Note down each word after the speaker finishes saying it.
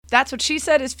That's What She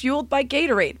Said is fueled by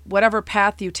Gatorade. Whatever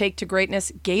path you take to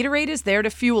greatness, Gatorade is there to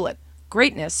fuel it.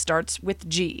 Greatness starts with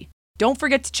G. Don't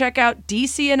forget to check out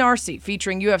DC and RC,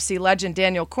 featuring UFC legend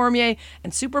Daniel Cormier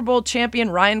and Super Bowl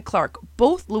champion Ryan Clark,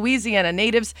 both Louisiana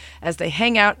natives, as they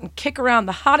hang out and kick around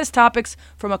the hottest topics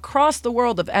from across the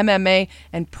world of MMA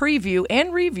and preview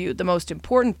and review the most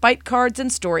important fight cards and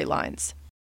storylines.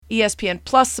 ESPN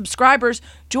Plus subscribers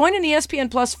join an ESPN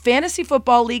Plus Fantasy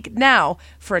Football League now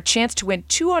for a chance to win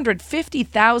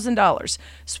 $250,000.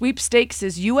 Sweepstakes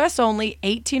is U.S. only,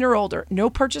 18 or older, no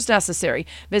purchase necessary.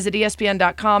 Visit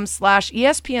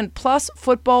ESPN.com/ESPN Plus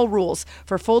Football Rules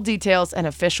for full details and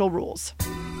official rules.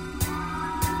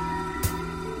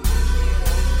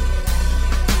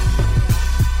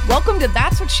 Welcome to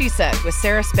That's What She Said with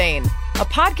Sarah Spain, a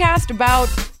podcast about,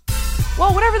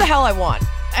 well, whatever the hell I want.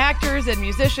 Actors and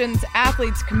musicians,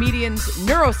 athletes, comedians,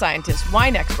 neuroscientists,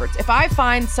 wine experts. If I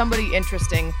find somebody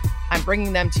interesting, I'm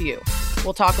bringing them to you.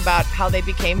 We'll talk about how they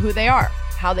became who they are,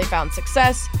 how they found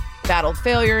success, battled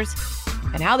failures,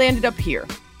 and how they ended up here,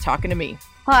 talking to me.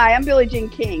 Hi, I'm Billie Jean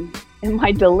King, and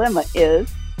my dilemma is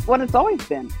what it's always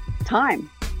been, time.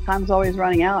 Time's always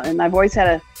running out, and I've always had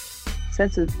a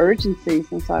sense of urgency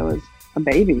since I was a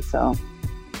baby, so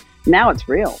now it's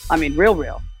real. I mean,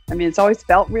 real. I mean, it's always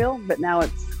felt real, but now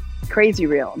it's crazy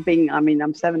real.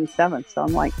 I'm 77, so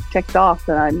I'm like ticked off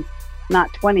that I'm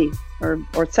not 20 or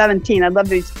 17. I'd like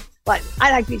to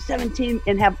be 17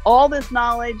 and have all this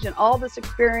knowledge and all this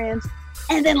experience,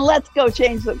 and then let's go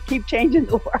keep changing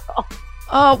the world.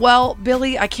 Oh, well,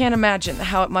 Billie, I can't imagine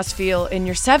how it must feel in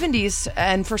your 70s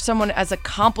and for someone as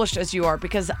accomplished as you are,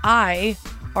 because I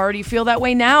already feel that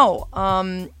way now.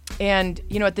 And,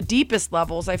 at the deepest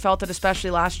levels, I felt it especially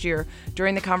last year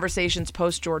during the conversations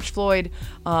post George Floyd.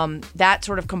 That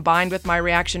sort of combined with my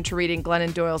reaction to reading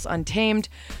Glennon Doyle's Untamed.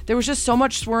 There was just so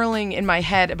much swirling in my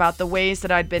head about the ways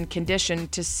that I'd been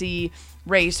conditioned to see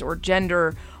race or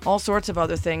gender, all sorts of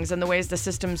other things, and the ways the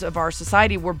systems of our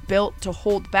society were built to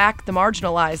hold back the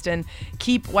marginalized and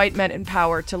keep white men in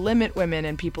power, to limit women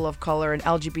and people of color and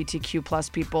LGBTQ plus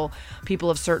people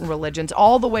of certain religions,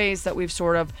 all the ways that we've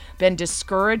sort of been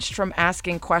discouraged from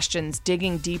asking questions,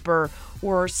 digging deeper,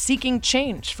 or seeking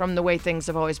change from the way things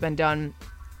have always been done.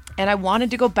 And I wanted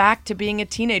to go back to being a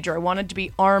teenager. I wanted to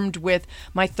be armed with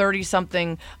my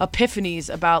 30-something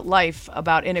epiphanies about life,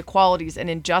 about inequalities and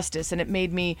injustice. And it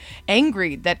made me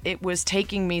angry that it was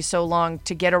taking me so long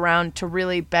to get around to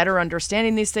really better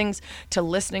understanding these things, to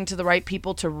listening to the right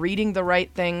people, to reading the right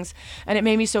things. And it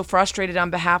made me so frustrated on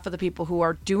behalf of the people who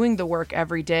are doing the work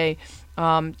every day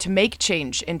to make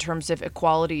change in terms of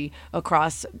equality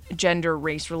across gender,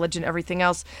 race, religion, everything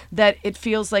else, that it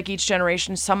feels like each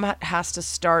generation somehow has to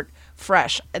start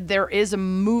fresh. There is a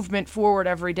movement forward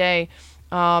every day,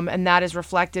 and that is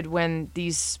reflected when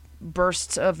these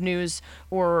bursts of news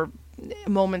or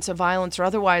moments of violence or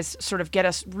otherwise sort of get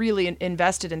us really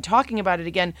invested in talking about it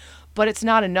again. But it's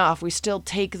not enough. We still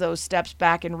take those steps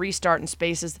back and restart in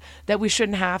spaces that we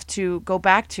shouldn't have to go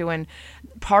back to. And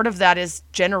part of that is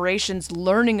generations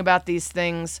learning about these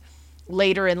things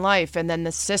later in life. And then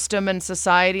the system and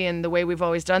society and the way we've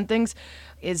always done things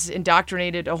is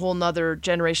indoctrinated a whole nother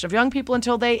generation of young people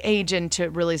until they age into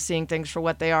really seeing things for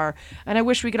what they are. And I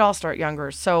wish we could all start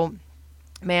younger. So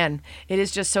man, it is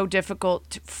just so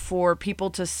difficult for people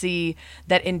to see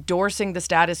that endorsing the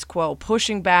status quo,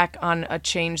 pushing back on a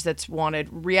change that's wanted,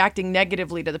 reacting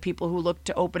negatively to the people who look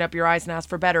to open up your eyes and ask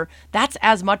for better, that's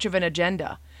as much of an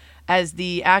agenda as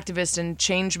the activists and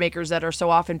change makers that are so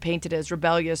often painted as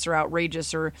rebellious or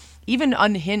outrageous or even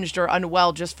unhinged or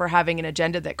unwell just for having an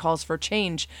agenda that calls for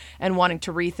change and wanting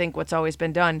to rethink what's always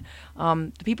been done.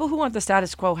 The people who want the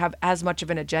status quo have as much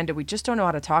of an agenda. We just don't know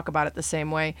how to talk about it the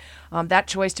same way. That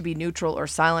choice to be neutral or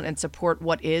silent and support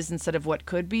what is instead of what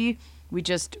could be, we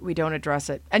don't address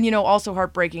it. And, also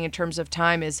heartbreaking in terms of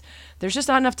time is there's just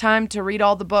not enough time to read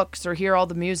all the books or hear all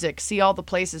the music, see all the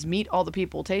places, meet all the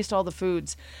people, taste all the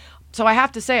foods. So I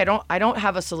have to say, I don't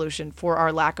have a solution for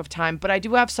our lack of time, but I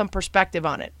do have some perspective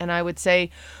on it. And I would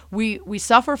say we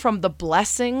suffer from the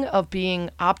blessing of being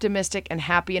optimistic and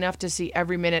happy enough to see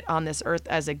every minute on this earth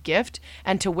as a gift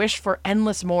and to wish for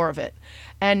endless more of it.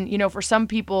 And, for some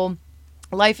people,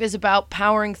 life is about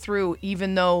powering through,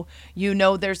 even though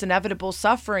there's inevitable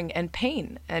suffering and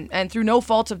pain. And through no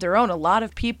fault of their own, a lot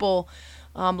of people,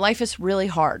 life is really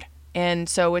hard. And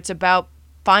so it's about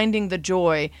finding the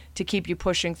joy to keep you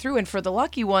pushing through. And for the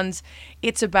lucky ones,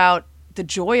 it's about the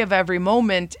joy of every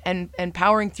moment and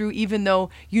powering through, even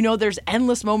though there's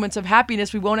endless moments of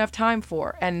happiness we won't have time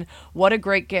for. And what a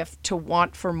great gift to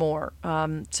want for more.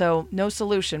 So no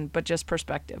solution, but just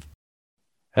perspective.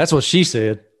 That's what she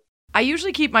said. I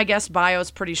usually keep my guest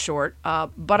bios pretty short,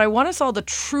 but I want us all to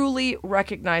truly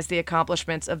recognize the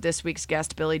accomplishments of this week's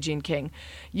guest, Billie Jean King.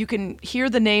 You can hear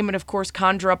the name and, of course,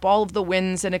 conjure up all of the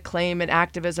wins and acclaim and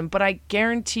activism, but I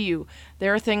guarantee you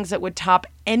there are things that would top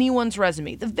anyone's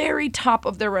resume, the very top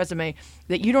of their resume,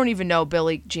 that you don't even know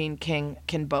Billie Jean King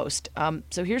can boast.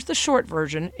 So here's the short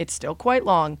version. It's still quite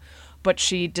long, but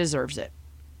she deserves it.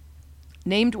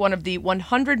 Named one of the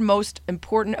 100 most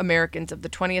important Americans of the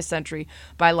 20th century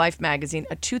by Life magazine,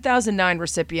 a 2009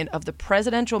 recipient of the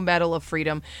Presidential Medal of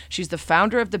Freedom. She's the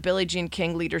founder of the Billie Jean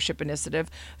King Leadership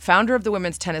Initiative, founder of the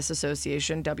Women's Tennis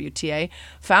Association, WTA,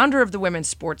 founder of the Women's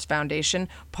Sports Foundation,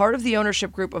 part of the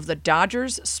ownership group of the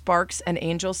Dodgers, Sparks, and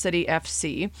Angel City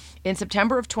FC. In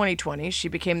September of 2020, she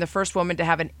became the first woman to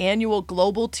have an annual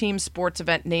global team sports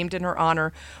event named in her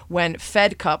honor when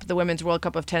Fed Cup, the Women's World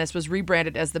Cup of Tennis, was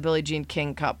rebranded as the Billie Jean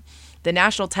King Cup. The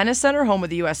National Tennis Center, home of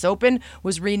the U.S. Open,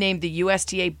 was renamed the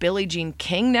USTA Billie Jean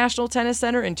King National Tennis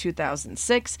Center in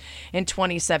 2006. In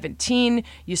 2017,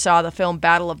 you saw the film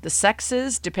Battle of the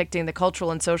Sexes, depicting the cultural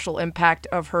and social impact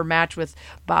of her match with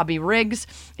Bobby Riggs.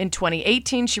 In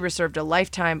 2018, she received a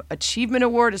Lifetime Achievement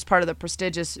Award as part of the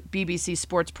prestigious BBC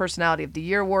Sports Personality of the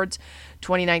Year Awards.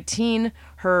 2019,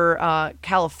 her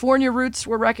California roots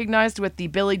were recognized with the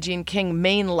Billie Jean King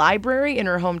Main Library in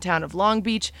her hometown of Long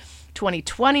Beach.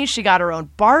 2020, she got her own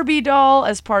Barbie doll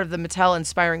as part of the Mattel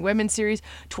Inspiring Women series.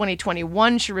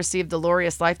 2021, she received the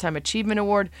Laureus Lifetime Achievement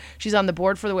Award. She's on the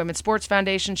board for the Women's Sports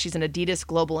Foundation. She's an Adidas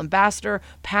Global Ambassador,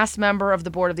 past member of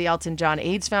the board of the Elton John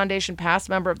AIDS Foundation, past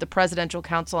member of the Presidential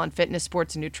Council on Fitness,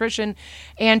 Sports, and Nutrition.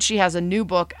 And she has a new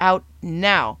book out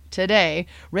now, today,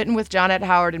 written with Jonette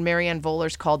Howard and Marianne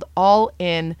Vollers, called All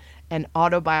In, an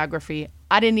Autobiography.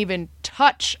 I didn't even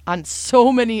touch on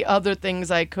so many other things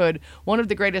I could. One of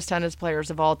the greatest tennis players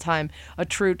of all time, a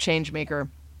true change maker,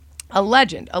 a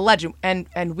legend,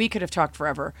 and we could have talked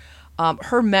forever.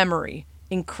 Her memory,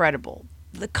 incredible.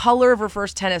 The color of her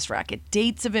first tennis racket,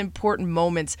 dates of important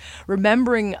moments,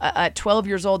 remembering at 12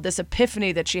 years old this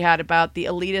epiphany that she had about the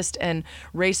elitist and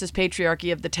racist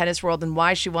patriarchy of the tennis world and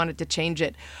why she wanted to change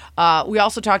it. We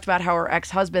also talked about how her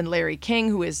ex-husband, Larry King,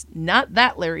 who is not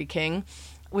that Larry King,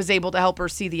 was able to help her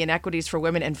see the inequities for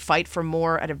women and fight for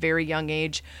more at a very young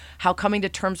age. How coming to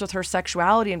terms with her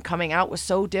sexuality and coming out was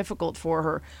so difficult for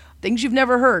her. Things you've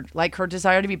never heard, like her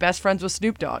desire to be best friends with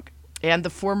Snoop Dogg and the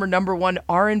former #1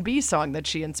 R&B song that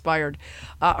she inspired.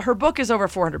 Her book is over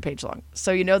 400 pages long,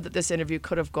 so you know that this interview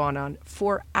could have gone on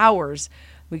for hours.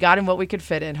 We got in what we could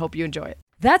fit in. Hope you enjoy it.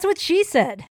 That's what she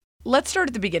said. Let's start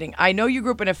at the beginning. I know you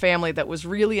grew up in a family that was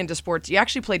really into sports. You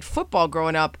actually played football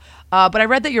growing up, but I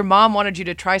read that your mom wanted you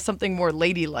to try something more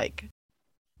ladylike.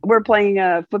 We're playing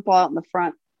football out in the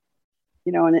front,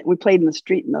 and we played in the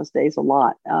street in those days a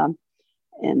lot.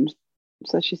 And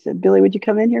so she said, "Billie, would you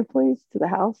come in here, please, to the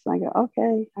house?" And I go,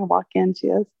 "Okay." I walk in. She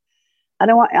goes,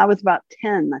 I was about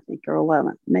 10, I think, or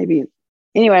 11, maybe.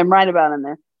 Anyway, I'm right about in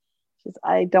there. She says,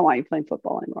 "I don't want you playing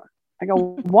football anymore." I go,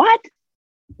 "What?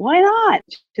 Why not?"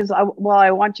 She says, "Well,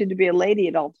 I want you to be a lady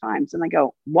at all times." And I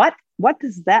go, "What? What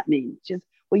does that mean?" She says,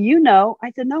 "Well,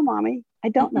 I said, "No, Mommy, I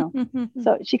don't know."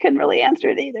 So she couldn't really answer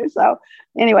it either. So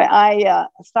anyway, I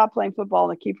stopped playing football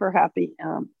to keep her happy.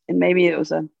 And maybe it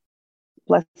was a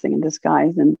blessing in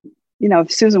disguise. And,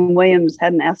 if Susan Williams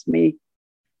hadn't asked me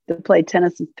to play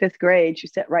tennis in 5th grade, she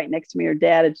sat right next to me. Her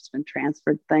dad had just been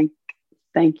transferred. Thank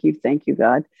you,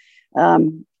 God.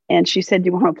 And she said, "Do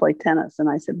you want to play tennis?" And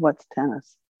I said, "What's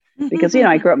tennis?" Because,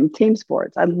 I grew up in team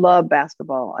sports. I love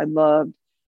basketball. I loved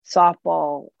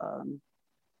softball.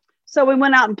 So we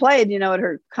went out and played, at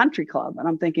her country club. And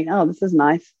I'm thinking, oh, this is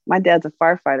nice. My dad's a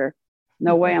firefighter.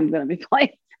 No way I'm going to be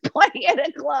playing at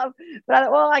a club. But I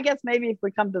thought, well, I guess maybe if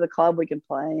we come to the club, we can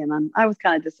play. And I was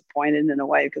kind of disappointed in a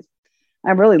way because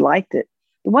I really liked it.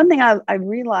 The one thing I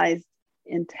realized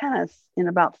in tennis, in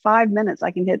about 5 minutes, I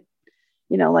can hit,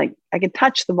 I could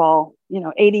touch the ball,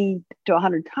 80 to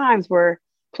 100 times, where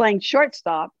playing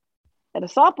shortstop at a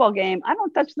softball game, I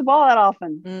don't touch the ball that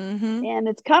often. Mm-hmm. And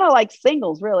it's kind of like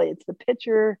singles, really. It's the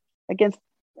pitcher against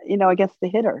the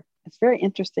hitter. It's very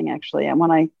interesting, actually. And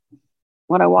when I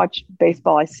watch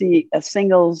baseball, I see a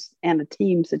singles and a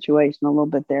team situation a little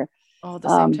bit there. Oh, at the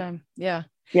same time. Yeah.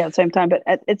 Yeah, at the same time. But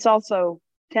it's also,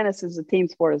 tennis is a team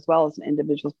sport as well as an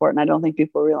individual sport. And I don't think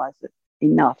people realize it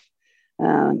enough.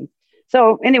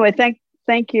 So anyway,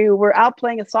 thank you. We're out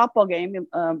playing a softball game.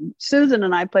 Susan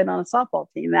and I played on a softball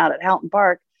team out at Houghton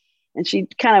Park. And she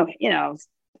kind of,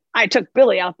 I took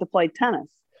Billie out to play tennis,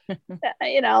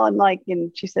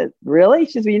 and she said, "Really?"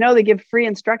 She said, "They give free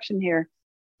instruction here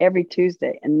every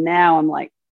Tuesday." And now I'm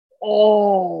like,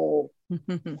 oh,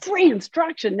 free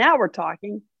instruction. Now we're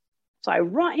talking. So I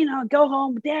run, go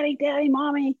home, daddy,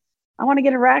 mommy, I want to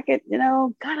get a racket.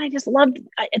 God, I just loved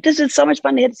this. Is so much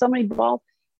fun to hit so many balls.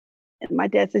 And my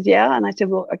dad says, yeah. And I said,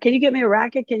 well, can you get me a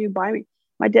racket? Can you buy me?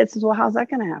 My dad says, well, how's that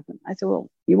going to happen? I said, well,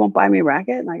 you won't buy me a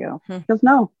racket? And I go, he goes,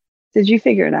 no. He says, you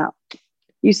figure it out.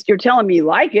 You're telling me you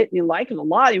like it. You like it a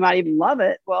lot. You might even love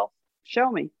it. Well,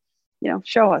 show me,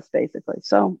 show us basically.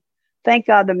 So thank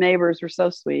God the neighbors were so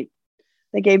sweet.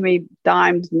 They gave me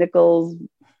dimes, nickels,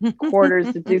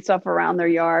 quarters to do stuff around their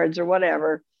yards or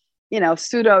whatever,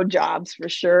 pseudo jobs for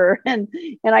sure. And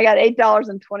I got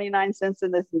 $8.29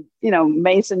 in this,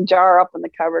 mason jar up in the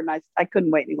cupboard. And I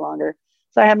couldn't wait any longer.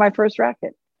 So I had my first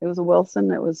racket. It was a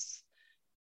Wilson. It was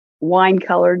wine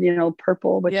colored,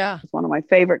 purple, which is one of my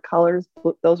favorite colors.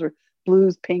 Those are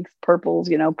blues, pinks, purples,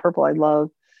 purple I love.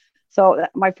 So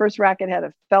my first racket had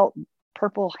a felt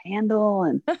purple handle,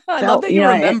 and I love that you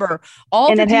remember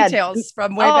all the details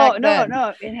from way back then.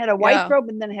 No, it had a white rope,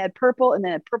 and then it had purple, and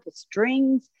then it had purple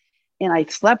strings, and I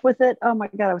slept with it. Oh my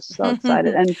God, I was so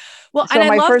excited. And well, so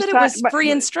and I love that it was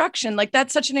free instruction. Like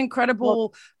that's such an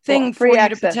incredible thing for you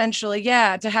to potentially,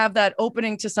 to have that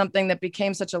opening to something that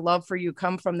became such a love for you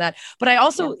come from that. But I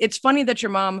also, it's funny that your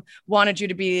mom wanted you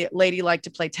to be ladylike to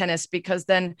play tennis, because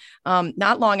then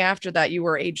not long after that, you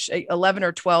were age 11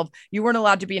 or 12, you weren't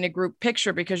allowed to be in a group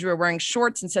picture because you were wearing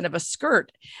shorts instead of a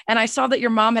skirt. And I saw that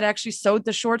your mom had actually sewed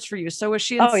the shorts for you. So was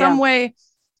she in some way,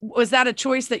 was that a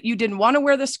choice that you didn't want to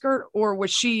wear the skirt, or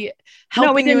was she helping?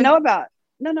 No, we didn't know about it.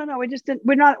 No. We just didn't.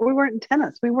 We weren't in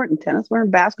tennis. We weren't in tennis. We were in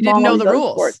basketball. You didn't know the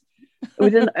rules. Sports. We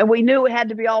didn't, and we knew it had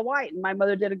to be all white. And my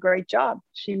mother did a great job.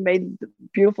 She made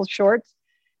beautiful shorts,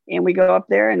 and we go up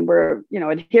there and we're,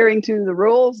 adhering to the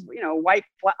rules. White,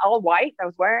 all white. I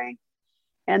was wearing,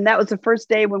 and that was the first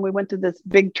day when we went to this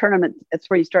big tournament. That's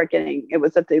where you start getting. It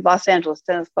was at the Los Angeles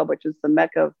Tennis Club, which was the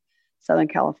mecca of Southern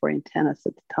California tennis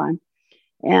at the time.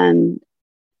 And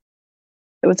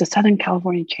it was the Southern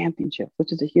California Championship,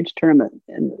 which is a huge tournament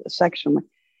in the section.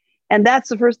 And that's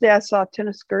the first day I saw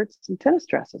tennis skirts and tennis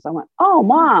dresses. I went, oh,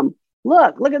 Mom,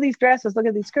 look at these dresses. Look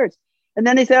at these skirts. And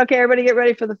then they said, okay, everybody get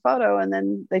ready for the photo. And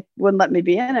then they wouldn't let me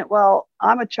be in it. Well,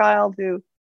 I'm a child who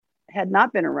had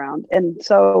not been around. And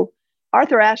so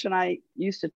Arthur Ashe and I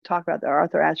used to talk about the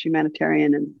Arthur Ashe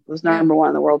humanitarian, and was number one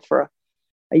in the world for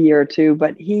a year or two.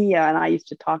 But he and I used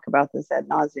to talk about this ad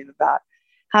nauseum about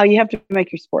how you have to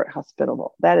make your sport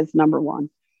hospitable. That is number one.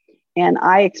 And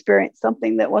I experienced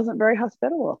something that wasn't very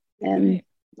hospitable. And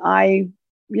I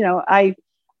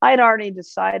had already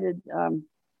decided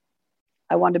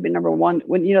I wanted to be number one.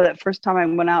 When, that first time I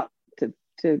went out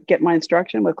to get my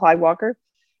instruction with Clyde Walker,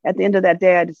 at the end of that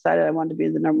day, I decided I wanted to be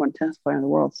the number one tennis player in the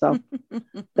world. So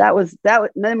that was, and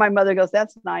then my mother goes,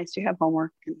 that's nice. You have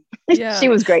homework. She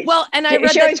was great. Well, and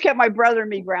she always kept my brother and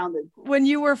me grounded. When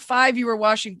you were 5, you were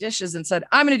washing dishes and said,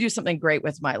 I'm going to do something great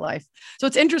with my life. So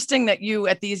it's interesting that you,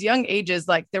 at these young ages,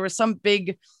 like there was some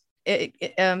big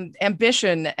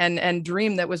ambition and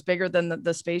dream that was bigger than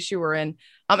the space you were in.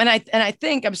 And I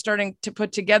think I'm starting to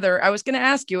put together, I was going to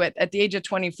ask you at the age of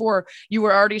 24, you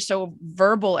were already so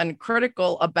verbal and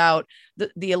critical about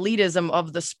the elitism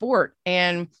of the sport.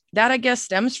 And that, I guess,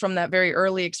 stems from that very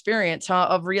early experience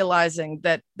of realizing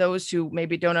that those who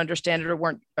maybe don't understand it or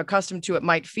weren't accustomed to it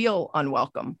might feel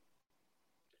unwelcome.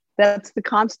 That's the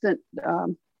constant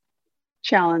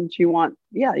challenge. You want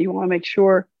to make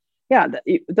sure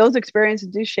those experiences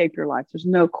do shape your life. There's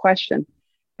no question.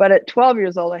 But at 12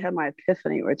 years old, I had my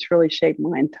epiphany, which really shaped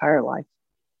my entire life.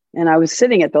 And I was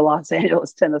sitting at the Los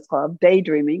Angeles Tennis Club,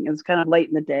 daydreaming. It was kind of late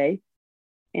in the day.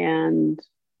 And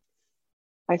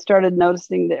I started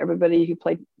noticing that everybody who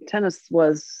played tennis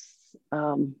was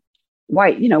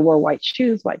white, wore white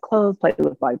shoes, white clothes, played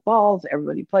with white balls.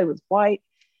 Everybody played with white.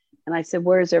 And I said,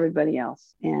 where's everybody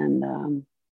else? And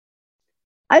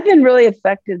I've been really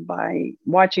affected by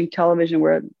watching television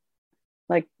where,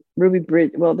 like Ruby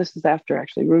Bridge, well, this is after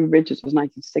actually, Ruby Bridges was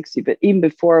 1960, but even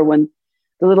before, when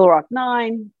the Little Rock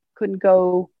Nine couldn't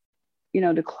go,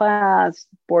 to class,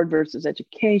 board versus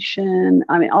education.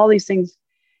 I mean, all these things.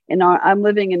 And I'm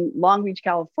living in Long Beach,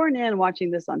 California, and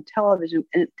watching this on television.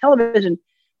 And television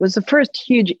was the first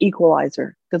huge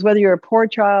equalizer, because whether you're a poor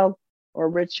child or a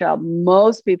rich child,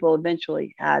 most people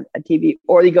eventually had a TV,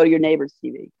 or you go to your neighbor's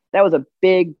TV. That was a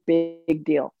big, big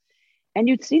deal. And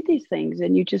you'd see these things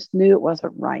and you just knew it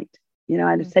wasn't right.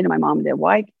 I'd say to my mom and dad,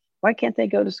 why can't they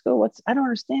go to school? I don't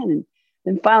understand. And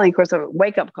then finally, of course, a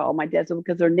wake up call. My dad said,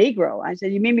 because they're Negro. I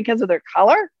said, you mean because of their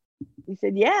color? He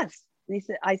said, yes. And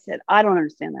I said, I don't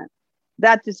understand that.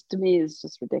 That just, to me, is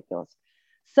just ridiculous.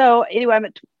 So anyway,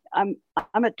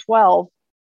 I'm at 12,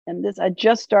 and I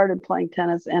just started playing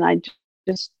tennis, and I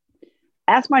just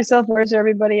asked myself, where's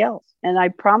everybody else? And I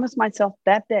promised myself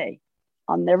that day,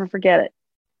 I'll never forget it,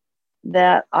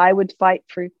 that I would fight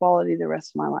for equality the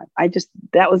rest of my life.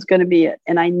 That was going to be it.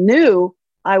 And I knew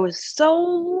I was so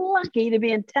lucky to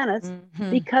be in tennis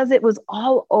because it was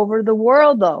all over the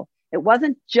world, though. It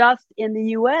wasn't just in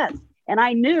the US. And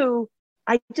I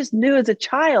just knew as a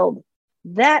child,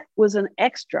 that was an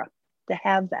extra to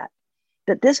have that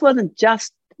this wasn't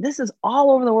just, this is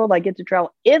all over the world. I get to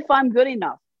travel if I'm good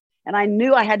enough. And I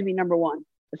knew I had to be number one,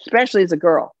 especially as a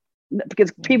girl,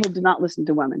 because people do not listen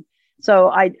to women.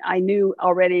 So I knew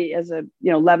already as a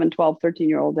 11, 12,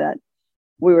 13-year-old that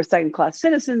we were second class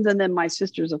citizens. And then my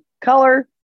sisters of color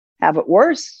have it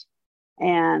worse.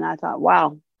 And I thought,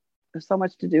 wow, there's so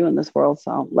much to do in this world.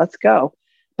 So let's go.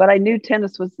 But I knew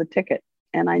tennis was the ticket.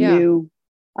 And I knew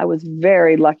I was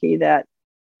very lucky that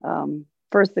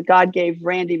first that God gave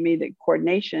Randy me the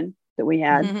coordination that we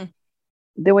had.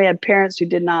 Then we had parents who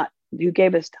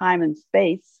gave us time and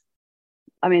space.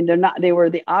 I mean, they were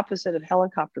the opposite of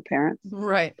helicopter parents.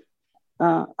 Right.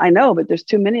 I know, but there's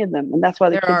too many of them. And that's why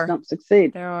the kids don't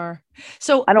succeed. There are.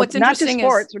 So what's not just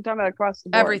sports, we're talking about across the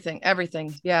board.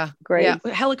 Everything. Yeah. Great. Yeah.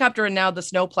 Helicopter and now the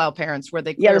snowplow parents where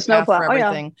they clear the snowplow for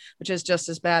everything, which is just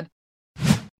as bad.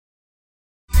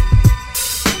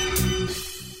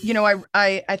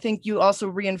 I think you also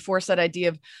reinforce that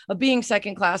idea of being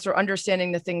second class or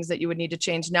understanding the things that you would need to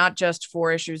change, not just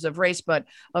for issues of race, but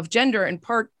of gender. In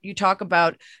part, you talk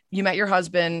about, you met your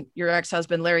husband, your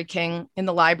ex-husband, Larry King, in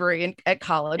the library at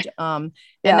college. And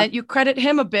that you credit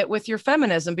him a bit with your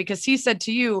feminism because he said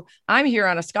to you, I'm here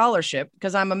on a scholarship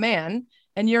because I'm a man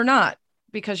and you're not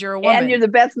because you're a woman. And you're the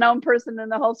best known person in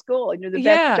the whole school. And you're the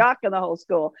best jock in the whole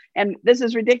school. And this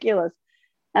is ridiculous.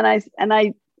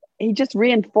 And he just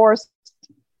reinforced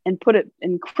and put it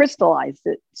and crystallized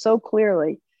it so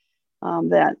clearly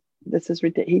that this is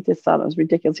ridiculous. He just thought it was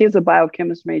ridiculous. He was a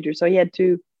biochemist major, so he had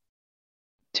two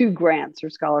grants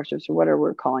or scholarships or whatever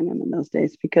we're calling them in those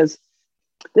days, because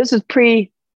this is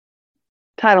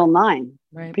pre-Title IX.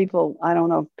 Right. People, I don't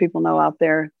know if people know out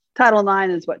there, Title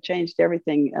IX is what changed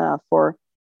everything for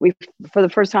the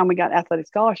first time we got athletic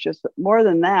scholarships, but more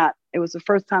than that, it was the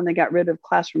first time they got rid of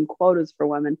classroom quotas for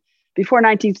women. Before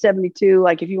 1972,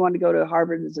 like if you wanted to go to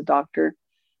Harvard as a doctor,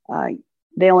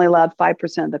 they only allowed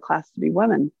 5% of the class to be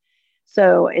women.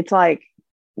 So it's like,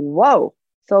 whoa.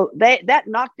 So that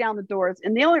knocked down the doors.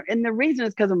 And the reason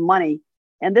is because of money.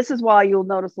 And this is why you'll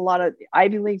notice a lot of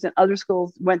Ivy Leagues and other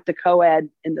schools went to co-ed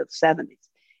in the 70s.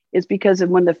 It's because of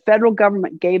when the federal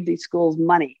government gave these schools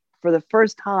money for the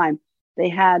first time, they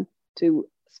had to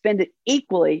spend it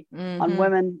equally on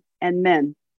women and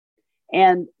men.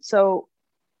 And so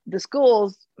the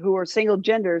schools who were single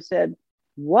gender said,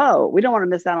 whoa, we don't want to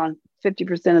miss out on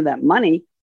 50% of that money.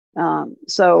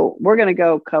 So we're going to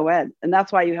go co-ed. And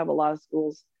that's why you have a lot of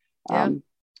schools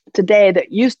today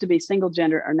that used to be single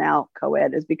gender are now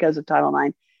co-ed, is because of Title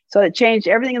IX. So it changed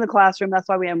everything in the classroom. That's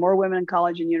why we have more women in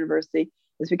college and university.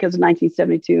 It's because of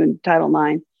 1972 and Title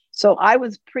IX. So I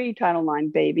was pre-Title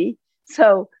IX baby.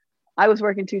 So I was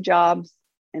working 2 jobs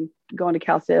and going to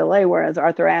Cal State LA, whereas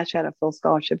Arthur Ashe had a full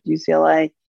scholarship to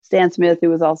UCLA. Stan Smith, who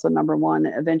was also number one,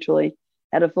 eventually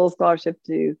had a full scholarship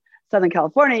to Southern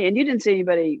California. And you didn't see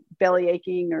anybody belly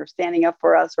aching or standing up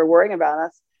for us or worrying about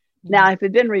us. Now, if it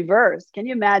had been reversed, can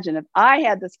you imagine if I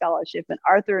had the scholarship and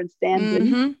Arthur and Stan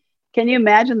didn't? Can you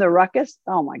imagine the ruckus?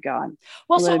 Oh my God.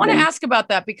 Well, so I want to ask about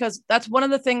that, because that's one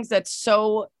of the things that's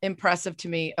so impressive to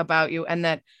me about you and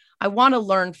that I want to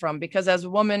learn from, because as a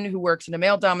woman who works in a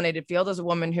male dominated field, as a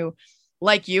woman who,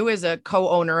 like you, is a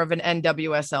co-owner of an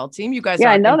NWSL team. You guys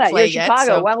aren't I know in that. play You're yet,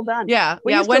 Chicago. so, Well done. Yeah.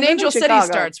 When Angel City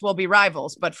starts, we'll be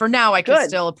rivals. But for now, I can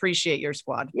still appreciate your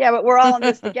squad. Yeah, but we're all in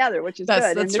this together, which is good.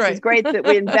 That's and this right. is great that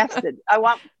we invested. I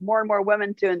want more and more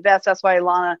women to invest. That's why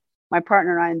Ilana, my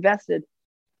partner, and I invested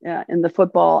in the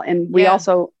football. And we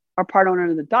also are part owner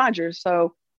of the Dodgers.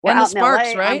 So we're out the Sparks,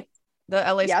 in LA. right? The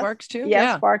LA Sparks too?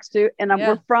 Yes, Sparks too. And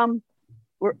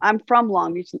I'm from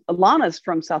Long Beach. Ilana's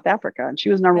from South Africa, and she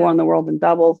was number one in the world in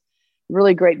doubles.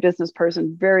 Really great business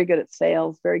person, very good at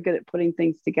sales, very good at putting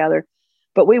things together.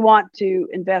 But we want to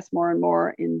invest more and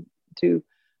more into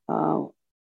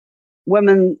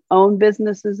women-owned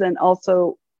businesses and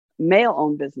also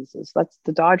male-owned businesses. That's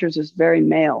the Dodgers is very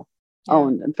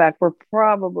male-owned. In fact, we're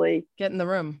probably get in the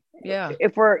room. Yeah,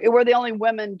 if we're the only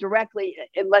women directly,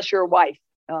 unless you're a wife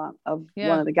of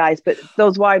one of the guys. But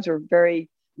those wives are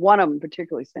one of them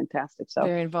particularly is fantastic. So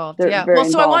very involved. Very so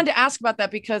involved. I wanted to ask about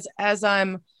that because as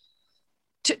I'm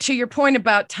to your point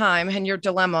about time and your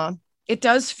dilemma, it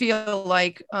does feel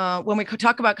like when we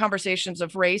talk about conversations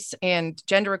of race and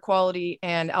gender equality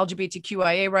and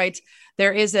LGBTQIA rights,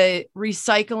 there is a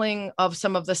recycling of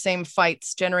some of the same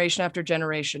fights generation after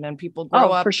generation, and people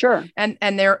grow up for sure. And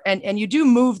you do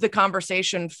move the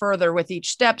conversation further with each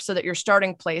step so that your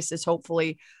starting place is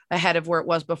hopefully ahead of where it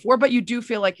was before, but you do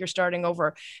feel like you're starting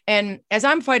over. And as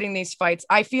I'm fighting these fights,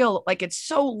 I feel like it's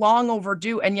so long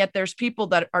overdue. And yet there's people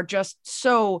that are just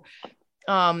so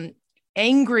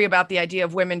angry about the idea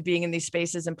of women being in these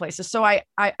spaces and places. So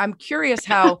I'm curious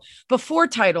how before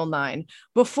Title IX,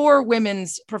 before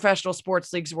women's professional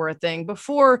sports leagues were a thing,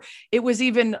 before it was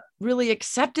even really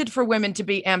accepted for women to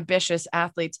be ambitious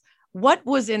athletes, what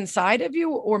was inside of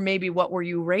you, or maybe what were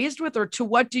you raised with, or to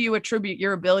what do you attribute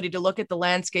your ability to look at the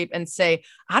landscape and say,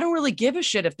 I don't really give a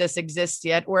shit if this exists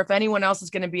yet, or if anyone else is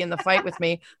going to be in the fight with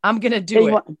me, I'm going to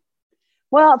do it.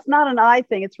 Well, it's not an I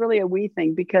thing. It's really a we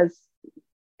thing, because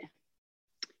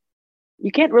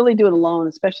you can't really do it alone,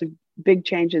 especially big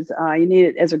changes. You need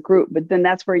it as a group, but then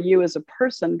that's where you as a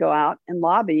person go out and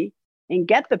lobby and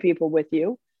get the people with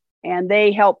you, and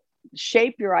they help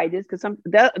shape your ideas, because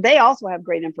they also have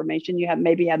great information you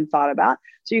maybe hadn't thought about.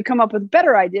 So you come up with a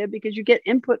better idea because you get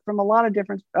input from a lot of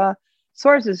different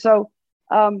sources. So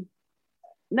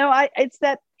it's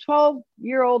that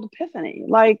 12-year-old epiphany.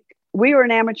 Like, we were in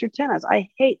amateur tennis. I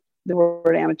hate the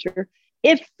word amateur.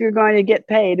 If you're going to get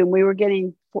paid, and we were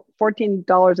getting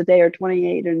 $14 a day or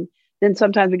 28, and then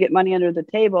sometimes we get money under the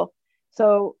table.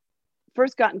 So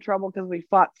first got in trouble because we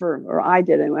fought or I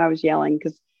did, and I was yelling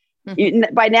because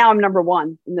by now I'm number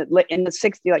one in the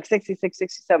 60, like 66,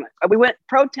 67.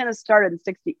 Pro tennis started in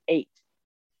 68.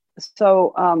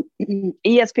 So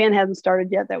ESPN hasn't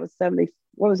started yet. That was 70.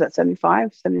 What was that?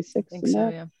 75, 76? I think so,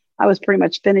 yeah. I was pretty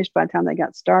much finished by the time they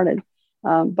got started.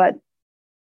 But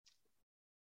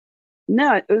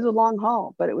no, it was a long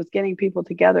haul, but it was getting people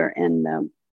together, and it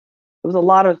was a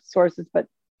lot of sources. But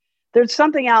there's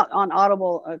something out on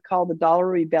Audible called The Dollar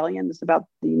Rebellion. It's about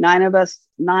the 9 of us.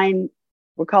 9,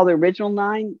 we're called the original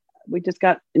 9. We just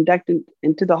got inducted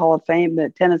into the Hall of Fame,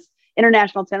 the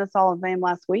International Tennis Hall of Fame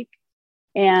last week.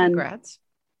 And congrats.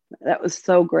 That was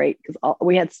so great, because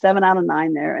we had 7 out of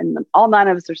 9 there, and all 9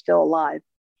 of us are still alive.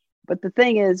 But the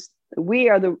thing is, we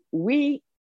are the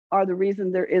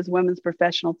reason there is women's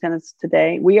professional tennis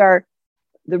today. We are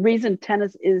the reason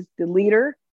tennis is the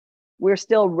leader. We're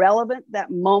still relevant.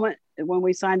 That moment when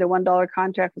we signed a $1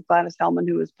 contract with Gladys Hellman,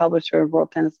 who was publisher of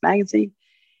World Tennis Magazine,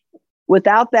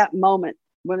 without that moment,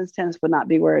 women's tennis would not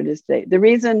be where it is today. The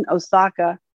reason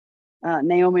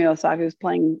Naomi Osaka, who's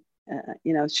playing,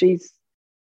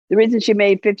 the reason she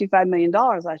made $55 million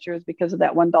last year is because of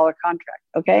that $1 contract.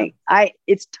 Okay. Yeah.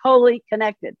 It's totally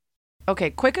connected.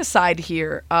 Okay, quick aside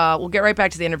here. We'll get right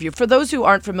back to the interview. For those who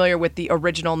aren't familiar with the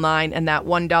original 9 and that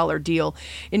 $1 deal,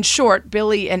 in short,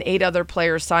 Billie and 8 other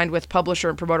players signed with publisher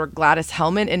and promoter Gladys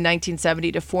Hellman in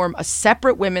 1970 to form a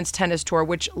separate women's tennis tour,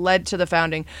 which led to the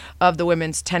founding of the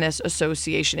Women's Tennis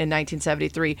Association in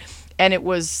 1973. And it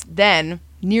was then,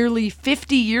 nearly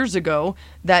 50 years ago,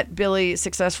 that Billie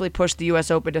successfully pushed the U.S.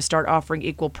 Open to start offering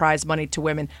equal prize money to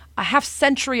women. A half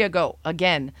century ago,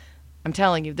 again. I'm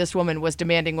telling you, this woman was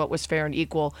demanding what was fair and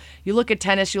equal. You look at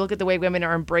tennis, you look at the way women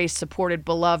are embraced, supported,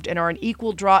 beloved, and are an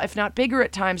equal draw, if not bigger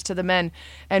at times, to the men.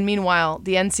 And meanwhile,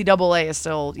 the NCAA is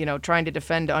still, trying to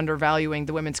defend undervaluing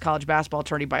the women's college basketball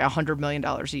tourney by $100 million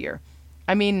a year.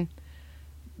 I mean,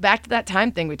 back to that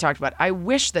time thing we talked about. I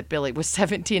wish that Billie was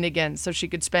 17 again so she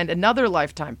could spend another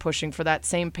lifetime pushing for that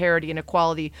same parity and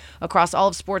equality across all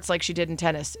of sports like she did in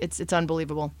tennis. It's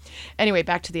unbelievable. Anyway,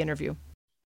 back to the interview.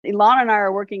 Ilana and I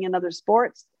are working in other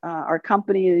sports. Our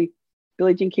company,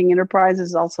 Billie Jean King Enterprises,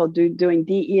 is also doing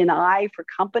DE&I for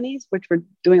companies, which we're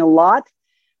doing a lot,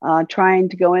 trying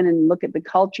to go in and look at the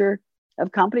culture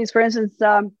of companies. For instance,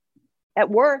 at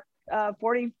work,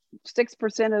 46%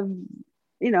 of,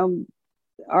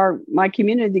 my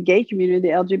community, the gay community,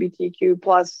 the LGBTQ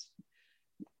plus,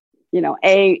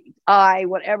 AI,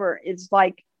 whatever, it's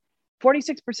like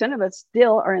 46% of us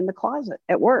still are in the closet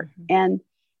at work. Mm-hmm. And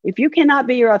if you cannot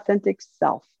be your authentic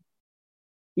self,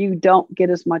 you don't get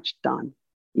as much done.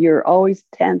 You're always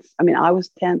tense. I mean, I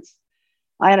was tense.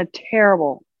 I had a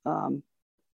terrible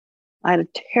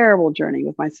journey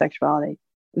with my sexuality. It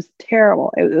was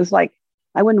terrible. It was like,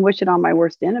 I wouldn't wish it on my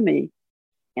worst enemy.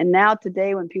 And now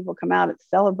today, when people come out, it's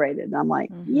celebrated. And I'm like,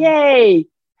 mm-hmm. Yay.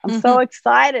 I'm so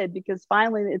excited, because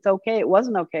finally it's okay. It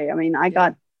wasn't okay. I mean, I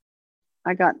got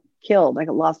killed. I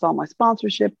lost all my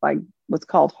sponsorship. I was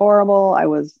called horrible. I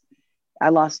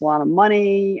lost a lot of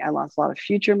money. I lost a lot of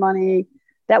future money.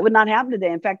 That would not happen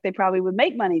today. In fact, they probably would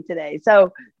make money today.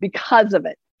 So because of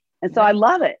it. And so I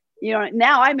love it.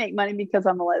 now I make money because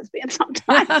I'm a lesbian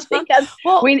sometimes because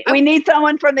Well, we need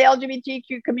someone from the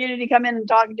LGBTQ community to come in and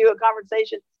talk and do a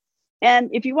conversation. And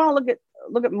if you want to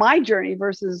look at my journey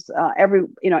versus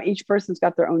each person's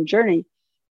got their own journey,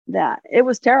 that it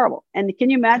was terrible. And can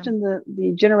you imagine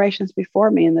the generations before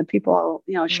me and the people,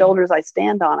 shoulders I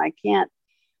stand on?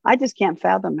 I just can't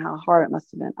fathom how hard it must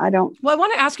have been. Well, I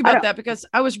want to ask you about that because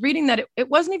I was reading that it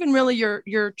wasn't even really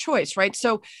your choice, right?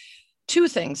 So two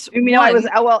things. Here,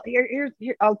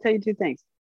 I'll tell you two things.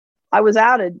 I was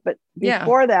outed, but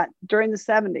before that, during the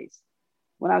 70s,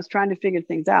 when I was trying to figure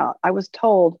things out, I was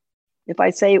told, if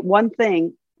I say one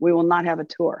thing, we will not have a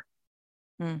tour.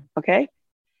 Okay.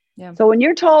 Yeah. So when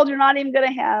you're told you're not even going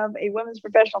to have a women's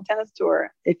professional tennis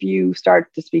tour, if you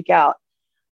start to speak out,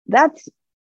 that's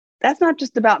not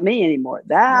just about me anymore.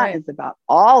 That is about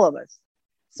all of us.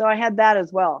 So I had that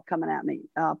as well coming at me.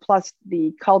 Plus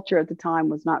the culture at the time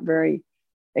was not very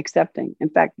accepting. In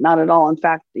fact, not at all. In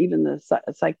fact, even the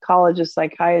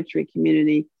psychiatry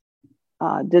community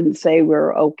didn't say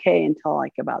we're okay until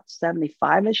like about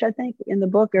 75-ish, I think, in the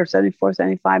book, or 74,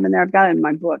 75 in there. I've got it in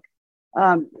my book.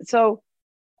 So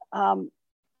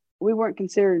we weren't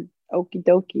considered okie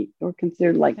dokie or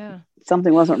considered like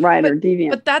something wasn't right or deviant.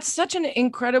 But that's such an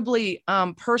incredibly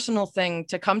personal thing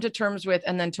to come to terms with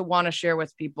and then to want to share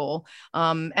with people.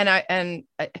 And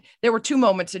there were two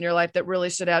moments in your life that really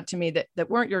stood out to me that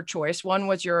weren't your choice. One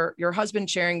was your husband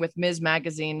sharing with Ms.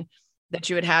 Magazine that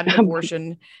you had an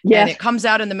abortion. And it comes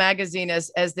out in the magazine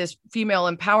as this female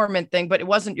empowerment thing, but it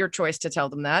wasn't your choice to tell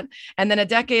them that. And then a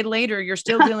decade later, you're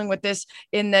still dealing with this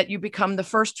in that you become the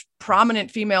first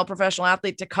prominent female professional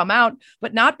athlete to come out,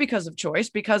 but not because of choice,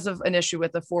 because of an issue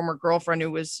with a former girlfriend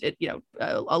who was,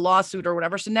 a lawsuit or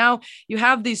whatever. So now you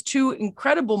have these two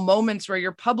incredible moments where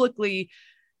you're publicly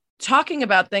talking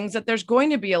about things that there's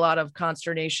going to be a lot of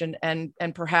consternation and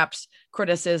perhaps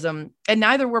criticism, and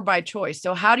neither were by choice.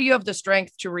 So how do you have the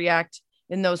strength to react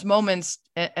in those moments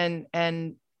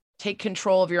and take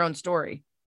control of your own story?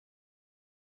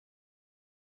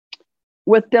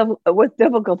 With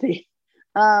difficulty.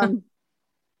 I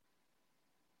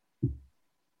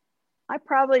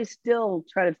probably still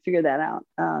try to figure that out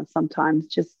sometimes.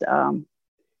 Just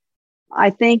I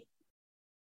think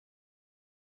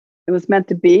it was meant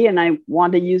to be, and I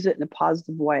want to use it in a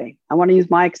positive way. I want to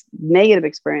use my negative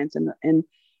experience in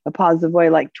a positive way,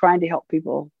 like trying to help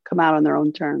people come out on their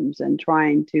own terms and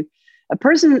a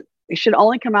person should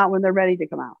only come out when they're ready to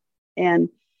come out. And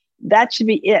that should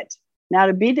be it. Now,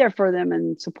 to be there for them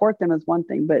and support them is one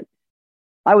thing, but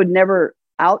I would never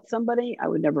out somebody. I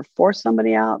would never force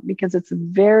somebody out because it's a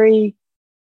very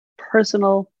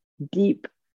personal, deep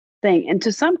thing. And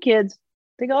to some kids,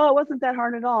 they go, oh, it wasn't that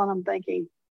hard at all. And I'm thinking,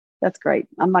 that's great.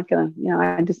 I'm not going to,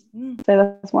 I just say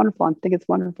that's wonderful. I think it's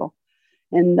wonderful.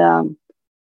 And,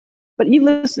 but you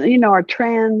listen, our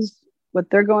trans, what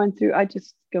they're going through, I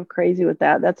just go crazy with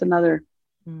that. That's another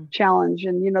challenge.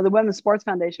 And, the Women's Sports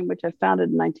Foundation, which I founded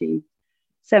in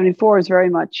 1974, is very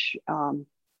much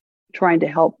trying to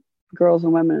help girls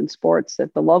and women in sports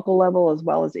at the local level, as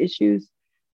well as issues.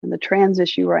 And the trans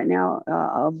issue right now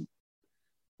of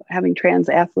having trans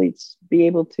athletes be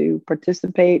able to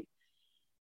participate,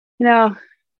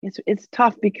 it's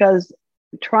tough because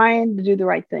trying to do the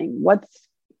right thing. What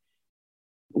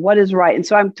is right? And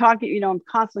so I'm talking, I'm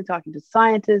constantly talking to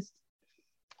scientists.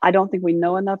 I don't think we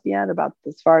know enough yet about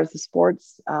as far as the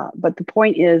sports. But the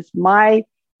point is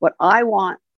what I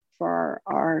want for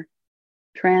our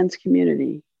trans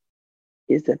community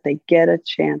is that they get a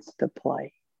chance to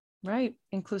play. Right.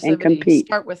 Inclusivity. And compete.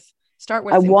 Start with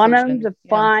I want them to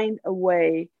find a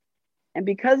way. And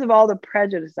because of all the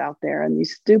prejudice out there and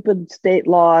these stupid state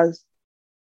laws,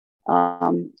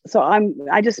 so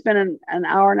I just spent an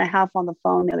hour and a half on the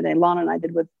phone the other day. Lana and I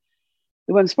did with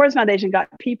the Women's Sports Foundation,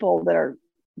 got people that are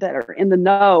in the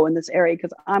know in this area,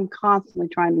 because I'm constantly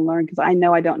trying to learn, because I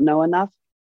know I don't know enough.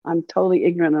 I'm totally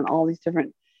ignorant on all these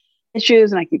different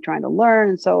issues, and I keep trying to learn.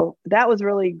 And so that was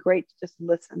really great to just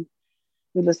listen.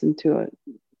 We listened to a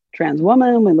trans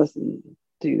woman, we listened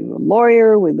to a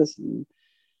lawyer, we listened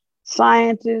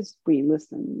scientists, we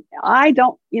listen. I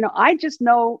just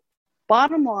know,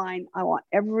 bottom line, I want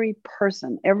every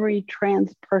person, every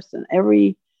trans person,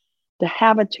 to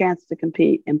have a chance to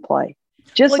compete and play.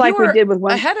 Just like we did with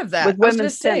women, ahead of that, with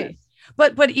women's tennis.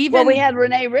 But even we had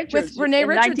Renee Richards. With Renee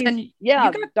Richards, and you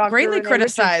got greatly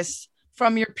criticized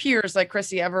from your peers like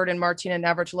Chrissy Everett and Martina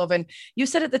Navratilova. And you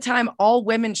said at the time, all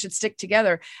women should stick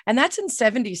together. And that's in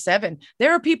 77.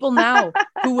 There are people now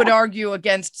who would argue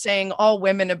against saying all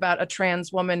women about a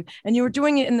trans woman. And you were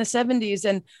doing it in the 70s.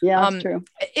 And yeah, that's true.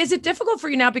 Is it difficult for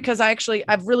you now? Because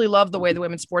I've really loved the way the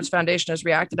Women's Sports Foundation has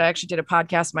reacted. I actually did a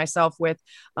podcast myself with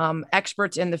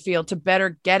experts in the field to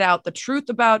better get out the truth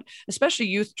about, especially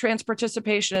youth trans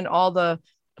participation and all the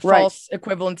false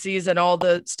equivalencies and all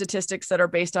the statistics that are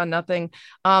based on nothing.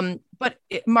 But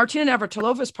Martina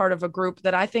Navratilova is part of a group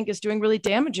that I think is doing really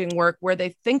damaging work where they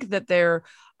think that they're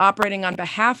operating on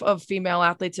behalf of female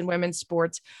athletes in women's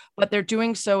sports, but they're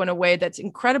doing so in a way that's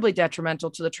incredibly detrimental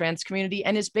to the trans community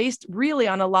and is based really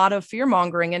on a lot of fear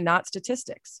mongering and not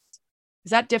statistics.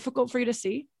 Is that difficult for you to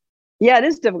see? Yeah, it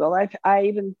is difficult. I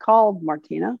even called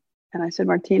Martina and I said,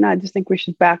 Martina, I just think we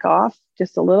should back off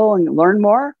just a little and learn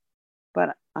more.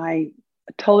 But I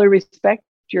totally respect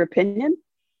your opinion.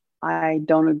 I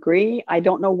don't agree. I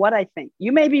don't know what I think.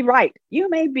 You may be right. You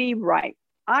may be right.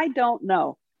 I don't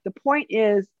know. The point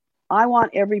is, I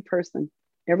want every person,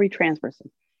 every trans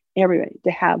person, everybody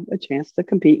to have a chance to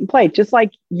compete and play. Just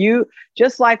like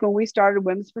when we started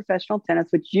women's professional tennis,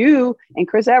 which you and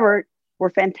Chris Everett were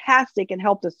fantastic and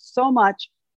helped us so much,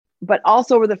 but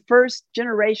also were the first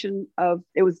generation of,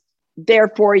 it was there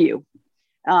for you.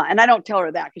 And I don't tell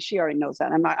her that because she already knows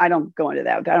that. I don't go into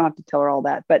that. I don't have to tell her all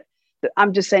that. But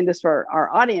I'm just saying this for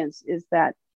our audience is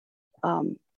that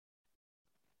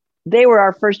they were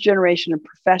our first generation of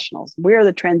professionals. We're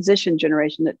the transition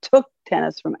generation that took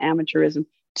tennis from amateurism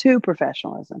to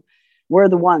professionalism. We're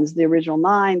the ones, the original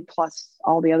 9, plus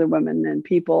all the other women and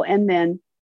people and men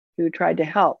who tried to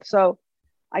help. So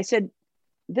I said,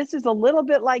 this is a little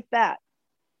bit like that.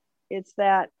 It's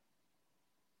that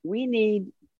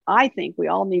I think we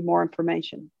all need more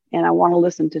information. And I want to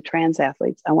listen to trans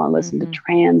athletes. I want to listen to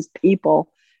trans people.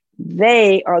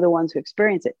 They are the ones who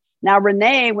experience it. Now,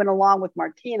 Renee went along with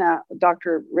Martina,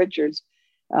 Dr. Richards,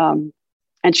 and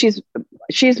she's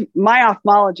my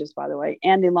ophthalmologist, by the way.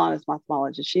 Andy Lawn is my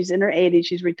ophthalmologist. She's in her 80s.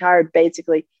 She's retired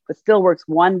basically, but still works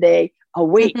one day a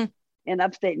week in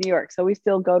upstate New York. So we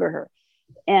still go to her.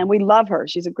 And we love her.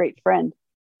 She's a great friend.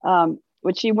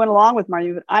 But she went along with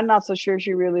Martina, but I'm not so sure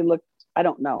she really looked. I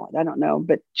don't know.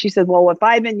 But she said, well, if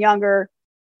I'd been younger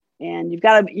and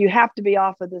you have to be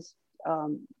off of this,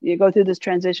 you go through this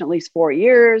transition at least 4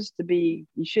 years you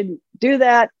shouldn't do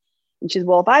that. And she said,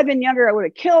 well, if I'd been younger, I would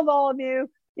have killed all of you.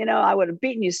 I would have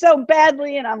beaten you so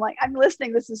badly. And I'm like, I'm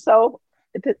listening. This is so,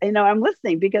 I'm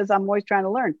listening because I'm always trying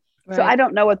to learn. Right. So I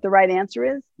don't know what the right answer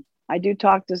is. I do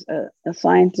talk to a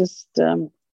scientist,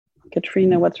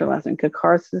 Katrina, what's her last name?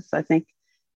 Kakarsis, I think,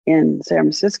 in San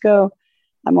Francisco.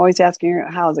 I'm always asking her,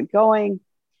 how's it going?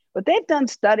 But they've done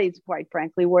studies, quite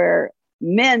frankly, where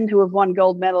men who have won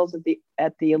gold medals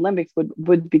at the Olympics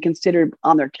would be considered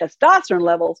on their testosterone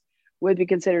levels would be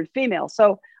considered female.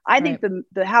 So I think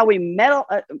the how we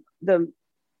the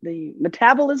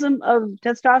metabolism of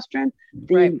testosterone,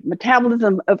 the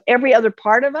metabolism of every other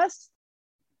part of us,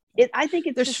 I think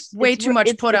there's way too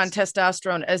much put on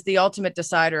testosterone as the ultimate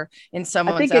decider in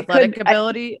someone's athletic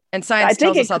ability, and science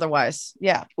tells us otherwise.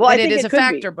 Yeah, well, it is a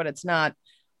factor, but it's not.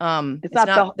 It's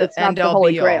not the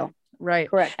holy grail, right?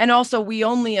 Correct. And also, we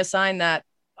only assign that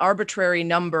arbitrary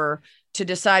number to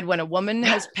decide when a woman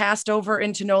has passed over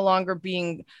into no longer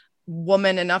being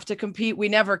woman enough to compete. We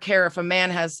never care if a man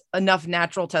has enough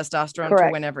natural testosterone to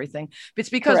win everything. It's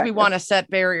because we want to set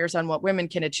barriers on what women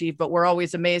can achieve, but we're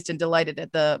always amazed and delighted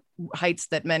at the heights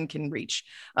that men can reach.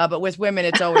 But with women,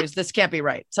 it's always, this can't be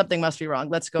right. Something must be wrong.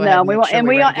 Let's go ahead and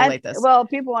regulate this. Well,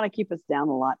 people want to keep us down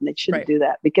a lot, and they shouldn't do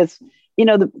that because,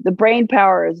 the brain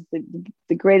power is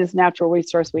the greatest natural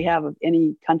resource we have of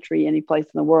any country, any place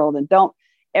in the world. And don't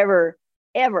ever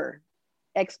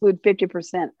exclude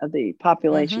 50% of the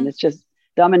population. It's just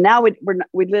dumb. And now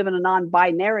we live in a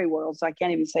non-binary world, so I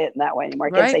can't even say it in that way anymore.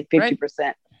 I can't say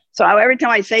 50%. So every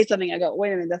time I say something, I go,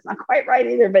 wait a minute, that's not quite right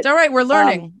either. But it's all right. We're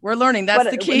learning.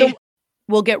 That's the key.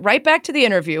 We'll get right back to the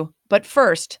interview. But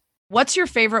first, what's your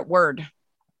favorite word?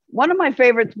 One of my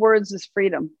favorite words is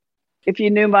freedom. If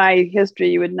you knew my history,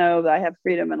 you would know that I have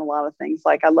freedom in a lot of things.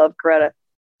 Like I love Coretta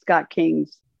Scott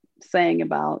King's saying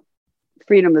about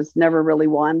freedom is never really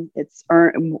won. It's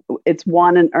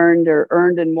won and earned, or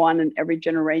earned and won in every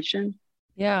generation.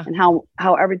 Yeah. And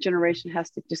how every generation has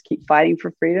to just keep fighting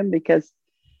for freedom, because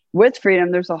with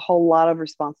freedom, there's a whole lot of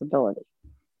responsibility,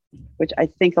 which I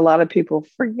think a lot of people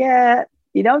forget.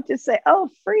 You don't just say,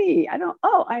 oh, free.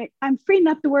 I'm free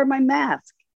not to wear my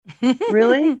mask.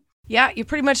 Really? Yeah, you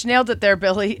pretty much nailed it there,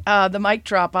 Billy. The mic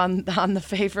drop on the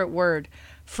favorite word,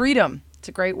 freedom. It's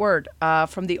a great word.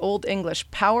 From the Old English,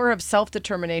 power of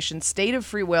self-determination, state of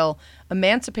free will,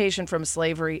 emancipation from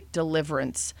slavery,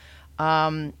 deliverance.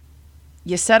 You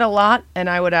said a lot, and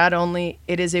I would add only,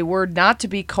 it is a word not to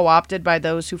be co-opted by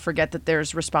those who forget that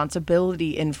there's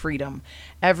responsibility in freedom.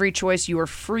 Every choice you are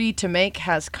free to make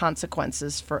has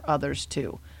consequences for others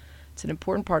too. It's an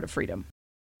important part of freedom.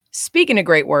 Speaking of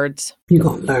great words, you're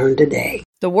going to learn today.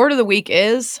 The word of the week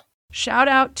is... Shout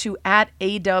out to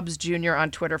 @ADubsJr.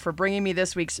 on Twitter for bringing me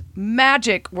this week's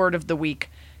magic word of the week,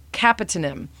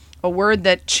 capitonym, a word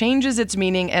that changes its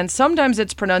meaning and sometimes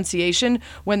its pronunciation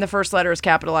when the first letter is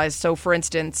capitalized. So, for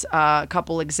instance, a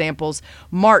couple examples.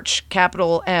 March,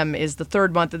 capital M, is the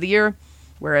third month of the year,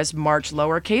 whereas March,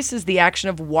 lowercase, is the action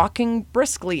of walking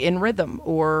briskly in rhythm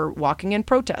or walking in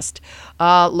protest.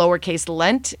 Lowercase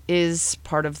Lent is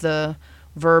part of the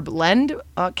verb lend.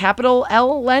 Capital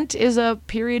L, Lent, is a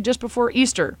period just before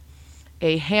Easter.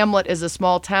 A hamlet is a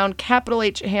small town. Capital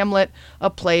H, Hamlet, a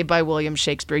play by William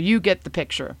Shakespeare. You get the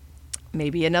picture.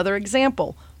 Maybe another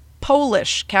example.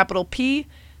 Polish, capital P,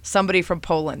 somebody from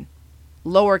Poland.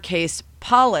 Lowercase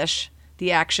polish,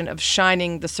 the action of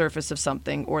shining the surface of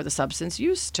something or the substance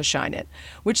used to shine it.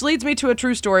 Which leads me to a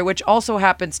true story, which also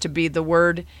happens to be the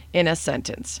word in a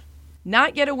sentence.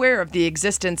 Not yet aware of the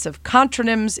existence of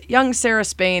contronyms, young Sarah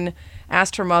Spain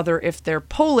asked her mother if their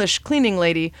Polish cleaning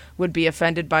lady would be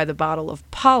offended by the bottle of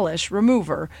polish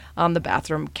remover on the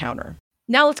bathroom counter.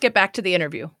 Now let's get back to the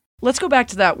interview. Let's go back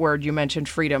to that word you mentioned,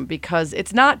 freedom, because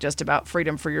it's not just about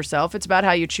freedom for yourself. It's about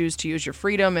how you choose to use your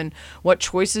freedom and what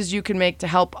choices you can make to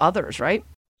help others, right?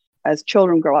 As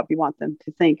children grow up, you want them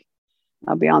to think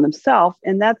beyond themselves.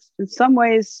 And that's, in some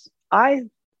ways,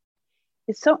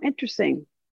 it's so interesting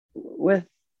with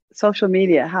social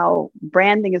media, how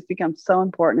branding has become so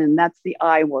important. And that's the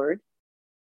I word.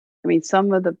 I mean,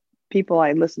 some of the people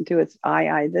I listen to, it's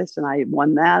I this, and I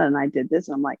won that, and I did this.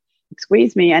 And I'm like,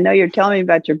 squeeze me. I know you're telling me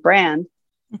about your brand,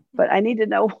 but I need to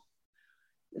know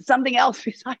something else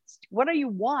besides what do you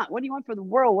want? What do you want for the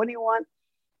world? What do you want?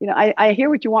 You know, I hear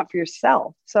what you want for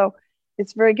yourself. So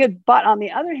it's very good. But on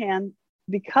the other hand,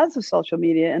 because of social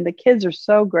media, and the kids are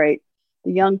so great,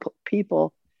 the young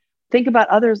people think about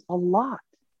others a lot.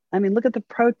 I mean, look at the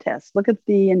protests. Look at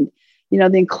the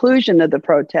inclusion of the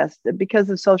protests because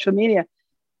of social media.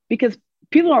 Because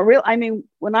people don't realize, I mean,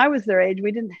 when I was their age,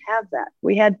 we didn't have that.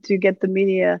 We had to get the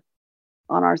media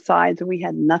on our sides, and we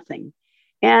had nothing.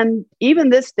 And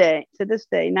even to this day,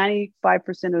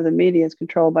 95% of the media is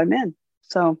controlled by men.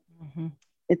 So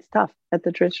it's tough at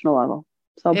the traditional level.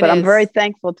 So, but I'm very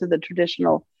thankful to the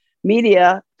traditional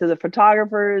media, to the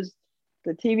photographers,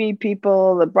 the TV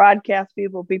people, the broadcast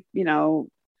people,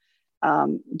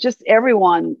 just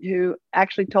everyone who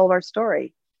actually told our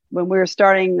story when we were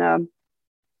starting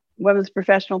women's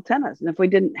professional tennis. And if we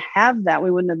didn't have that, we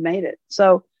wouldn't have made it.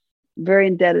 So very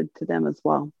indebted to them as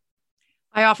well.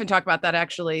 I often talk about that,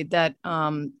 actually, that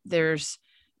there's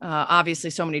obviously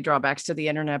so many drawbacks to the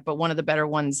internet, but one of the better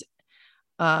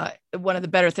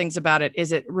things about it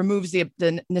is it removes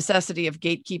the necessity of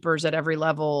gatekeepers at every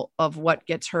level of what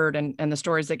gets heard and the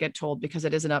stories that get told, because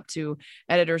it isn't up to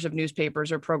editors of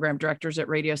newspapers or program directors at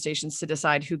radio stations to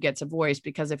decide who gets a voice,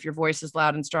 because if your voice is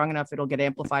loud and strong enough, it'll get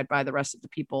amplified by the rest of the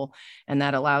people. And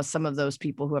that allows some of those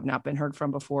people who have not been heard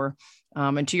from before.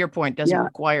 And to your point, doesn't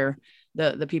require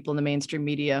the people in the mainstream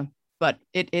media. But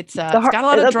it's got a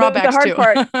lot of drawbacks too.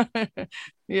 Part,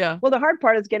 yeah. Well, the hard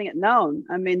part is getting it known.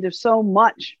 I mean, there's so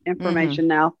much information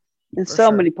now, and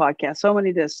so many podcasts, so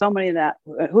many this, so many that.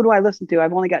 Who do I listen to?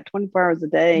 I've only got 24 hours a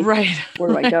day. Right. Where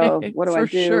do I go? What do I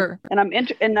do? Sure.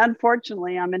 And and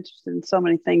unfortunately, I'm interested in so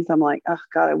many things. I'm like, oh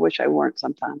God, I wish I weren't.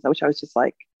 Sometimes I wish I was just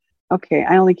like, okay,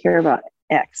 I only care about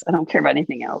X. I don't care about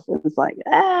anything else. It was like,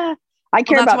 I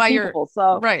care about people.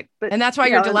 So right. But, and that's why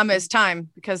your dilemma is time,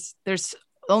 because there's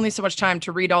only so much time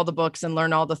to read all the books and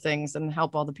learn all the things and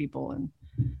help all the people and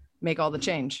make all the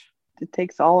change. It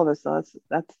takes all of us. So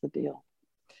that's the deal.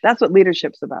 That's what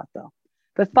leadership's about, though.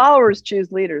 But followers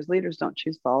choose leaders. Leaders don't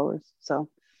choose followers. So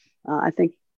I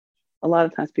think a lot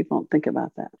of times people don't think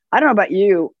about that. I don't know about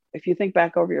you, if you think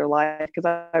back over your life, because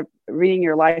I'm reading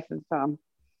your life and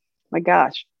my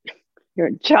gosh, you're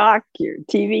a jock, you're a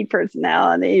TV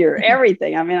personality, you're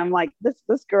everything. I mean, I'm like,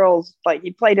 this girl's like,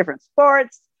 you play different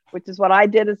sports, which is what I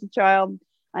did as a child.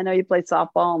 I know you played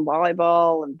softball and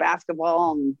volleyball and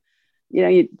basketball and,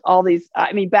 all these,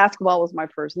 I mean, basketball was my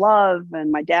first love,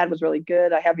 and my dad was really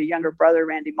good. I have a younger brother,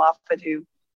 Randy Moffat, who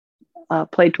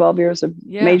played 12 years of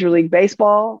Major League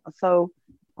Baseball. So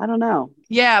I don't know.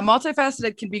 Yeah.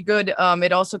 Multifaceted can be good.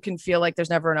 It also can feel like there's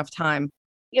never enough time.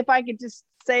 If I could just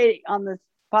say on this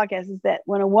podcast is that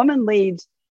when a woman leads,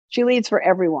 she leads for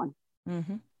everyone.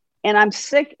 Mm-hmm. And I'm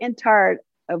sick and tired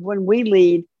of when we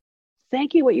lead.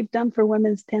 Thank you, what you've done for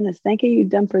women's tennis. Thank you, you've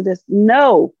done for this.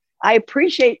 No, I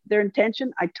appreciate their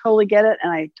intention. I totally get it.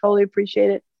 And I totally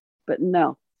appreciate it. But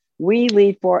no, we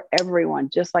lead for everyone,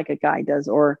 just like a guy does,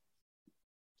 or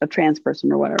a trans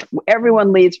person or whatever.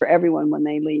 Everyone leads for everyone when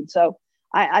they lead. So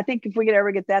I think if we could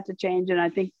ever get that to change, and I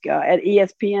think at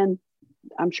ESPN,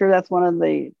 I'm sure that's one of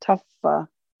the tough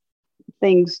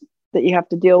things that you have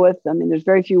to deal with. I mean, there's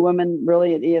very few women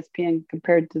really at ESPN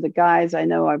compared to the guys. I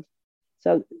know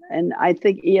and I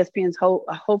think ESPN's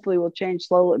hopefully will change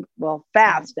slowly. Well,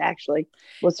 fast actually.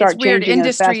 We'll start changing in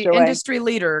a faster way. Industry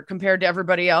leader compared to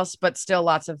everybody else, but still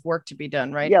lots of work to be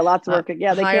done, right? Yeah, lots of work.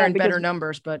 Yeah, they higher and better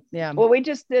numbers, but yeah. Well, we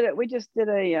just did it. We just did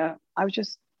our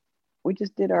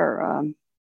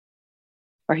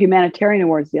humanitarian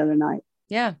awards the other night.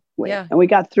 Yeah, yeah. And we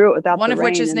got through it without one of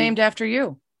which is named after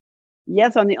you.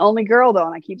 Yes, I'm the only girl though,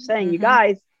 and I keep saying, you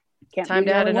guys can't. Time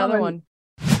to add another one.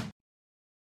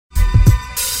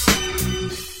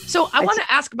 So I want to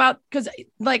ask about, because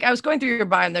like I was going through your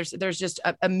bio and there's just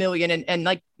a million, and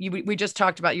like we just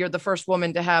talked about, you're the first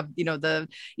woman to have, the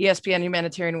ESPN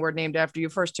Humanitarian Award named after you,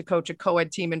 first to coach a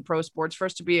co-ed team in pro sports,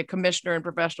 first to be a commissioner in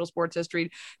professional sports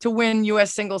history, to win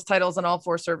U.S. singles titles on all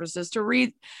four surfaces, to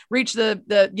reach get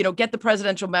the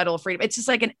Presidential Medal of Freedom. It's just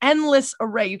like an endless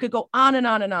array. You could go on and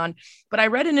on and on. But I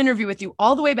read an interview with you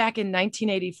all the way back in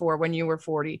 1984 when you were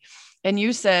 40, and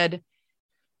you said,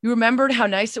 you remembered how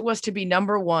nice it was to be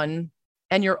number one,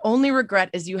 and your only regret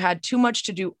is you had too much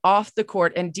to do off the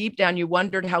court, and deep down you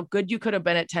wondered how good you could have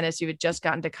been at tennis. You had just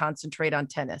gotten to concentrate on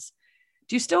tennis.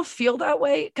 Do you still feel that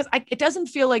way? Because it doesn't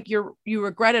feel like you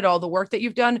regretted all the work that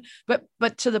you've done,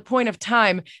 but to the point of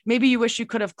time, maybe you wish you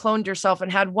could have cloned yourself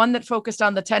and had one that focused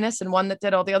on the tennis and one that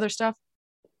did all the other stuff.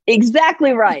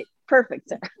 Exactly right. Perfect,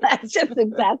 Sarah. That's just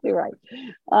exactly right.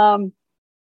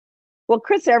 Well,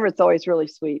 Chris Everett's always really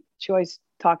sweet. She always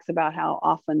talks about how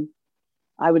often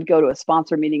I would go to a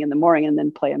sponsor meeting in the morning and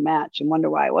then play a match and wonder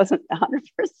why I wasn't 100%.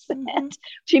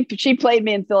 Mm-hmm. She played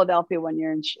me in Philadelphia one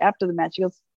year, and after the match, she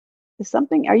goes,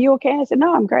 are you okay? I said,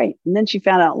 no, I'm great. And then she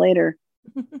found out later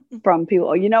from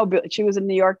people, she was in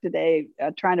New York today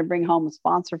trying to bring home a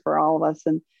sponsor for all of us.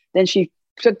 And then she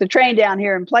took the train down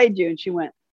here and played you. And she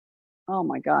went, oh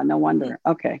my God, no wonder.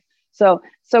 Okay. So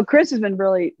Chris has been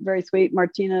really very sweet.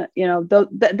 Martina,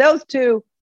 those two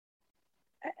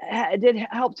did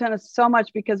help tennis so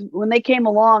much, because when they came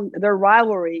along, their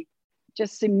rivalry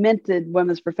just cemented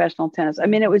women's professional tennis. I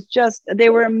mean, it was they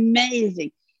were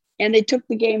amazing, and they took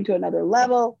the game to another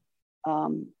level. I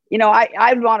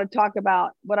want to talk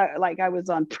about I was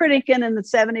on Pritikin in the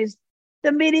 70s.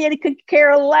 The media could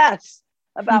care less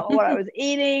about what I was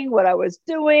eating, what I was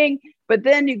doing. But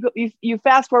then you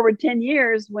fast forward 10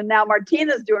 years when now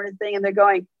Martina's doing her thing, and they're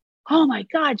going, oh my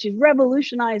God, she's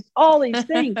revolutionized all these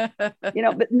things, but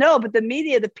the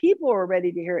media, the people were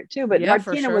ready to hear it too. But yeah,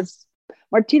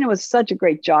 Martina was such a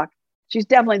great jock. She's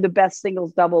definitely the best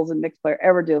singles, doubles, and mixed player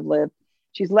ever to have lived.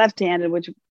 She's left-handed, which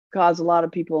caused a lot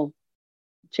of people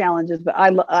challenges, but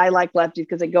I like lefties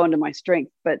because they go into my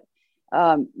strength, but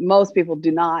most people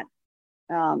do not.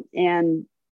 And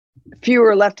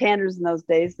fewer left-handers in those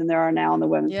days than there are now on the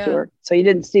women's tour. So you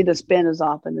didn't see the spin as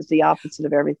often. It's the opposite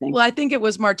of everything. Well, I think it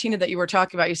was Martina that you were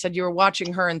talking about. You said you were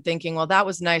watching her and thinking, well, that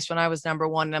was nice when I was number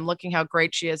one, and I'm looking how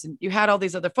great she is. And you had all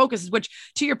these other focuses, which,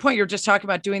 to your point, you're just talking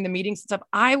about doing the meetings and stuff.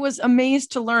 I was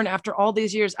amazed to learn after all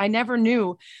these years. I never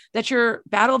knew that your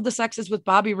Battle of the Sexes with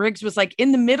Bobby Riggs was like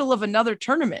in the middle of another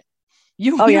tournament.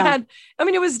 You had, I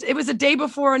mean, it was a day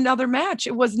before another match.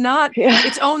 It was not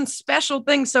its own special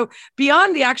thing. So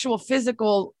beyond the actual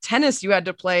physical tennis you had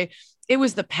to play, it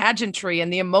was the pageantry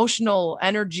and the emotional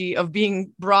energy of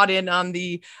being brought in on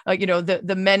the,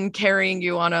 the men carrying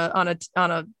you on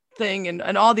a thing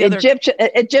and all the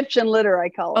Egyptian litter, I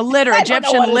call it.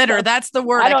 Egyptian litter. That's the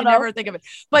word. I can never think of it.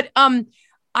 But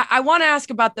I want to ask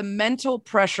about the mental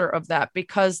pressure of that,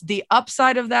 because the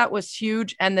upside of that was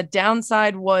huge, and the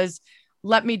downside was,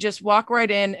 let me just walk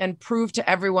right in and prove to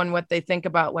everyone what they think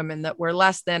about women, that we're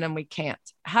less than and we can't.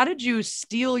 How did you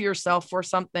steel yourself for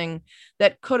something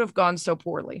that could have gone so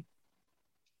poorly?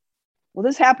 Well,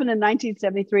 this happened in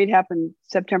 1973. It happened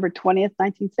September 20th,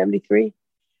 1973.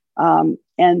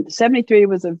 And 73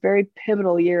 was a very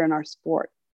pivotal year in our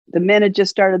sport. The men had just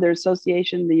started their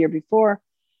association the year before.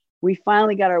 We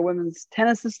finally got our Women's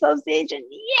Tennis Association.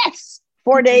 Yes!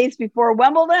 4 days before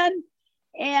Wimbledon.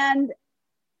 And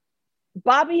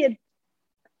Bobby had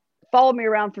followed me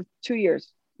around for 2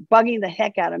 years, bugging the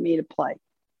heck out of me to play.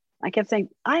 I kept saying,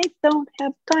 I don't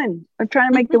have time. I'm trying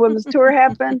to make the women's tour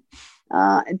happen.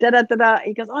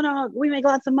 He goes, oh no, we make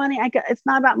lots of money. It's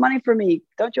not about money for me.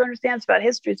 Don't you understand? It's about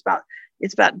history.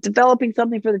 It's about developing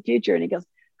something for the future. And he goes,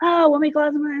 oh, we'll make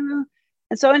lots of money.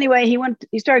 And so anyway, he went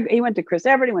to Chris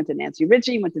Everett, he went to Nancy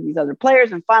Ritchie, he went to these other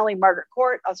players. And finally, Margaret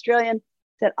Court, Australian,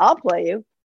 said, I'll play you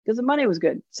because the money was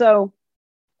good. So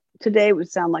today it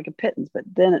would sound like a pittance, but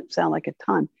then it sounded like a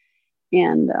ton.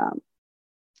 And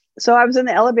so I was in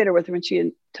the elevator with her when she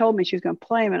had told me she was going to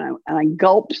play him, and I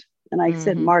gulped and I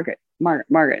said, Margaret,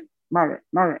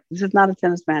 this is not a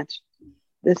tennis match.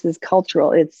 This is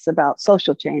cultural. It's about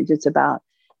social change. It's about,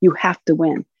 you have to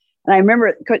win. And I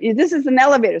remember, this is an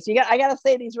elevator, so I got to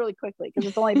say these really quickly because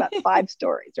it's only about 5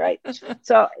 stories, right?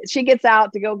 So she gets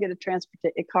out to go get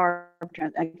a car.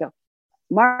 I go,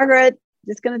 Margaret,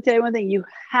 just going to tell you one thing. You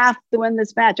have to win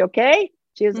this match, okay?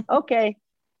 She was, okay.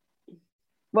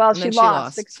 Well, she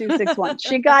lost 6-2, 6-1.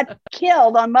 She got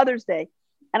killed on Mother's Day.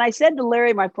 And I said to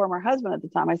Larry, my former husband at the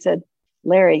time, I said,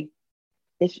 Larry,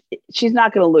 she's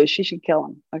not going to lose. She should kill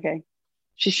him, okay?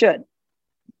 She should.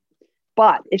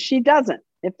 But if she doesn't,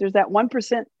 if there's that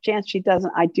 1% chance she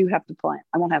doesn't, I do have to play him.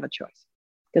 I won't have a choice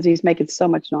because he's making so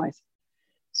much noise.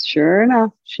 Sure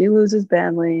enough, she loses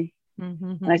badly.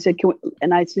 And I said,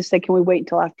 I just said, can we wait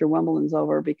until after Wimbledon's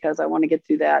over? Because I want to get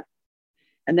through that.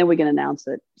 And then we can announce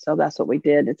it. So that's what we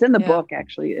did. It's in the book,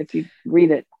 actually, if you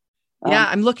read it.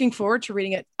 I'm looking forward to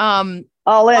reading it.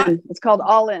 All In. It's called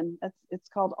All In. It's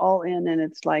called All In. And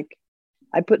it's like,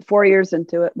 I put 4 years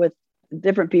into it with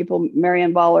different people,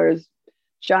 Marianne Ballers,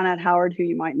 Jeanette Howard, who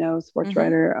you might know, sports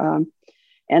writer,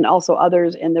 and also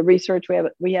others. And the research,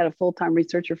 we had a full-time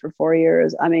researcher for 4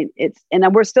 years. I mean,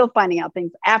 and we're still finding out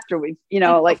things after we,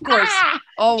 like, of course,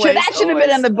 that should have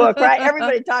been in the book, right?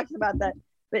 Everybody talks about that.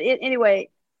 But anyway,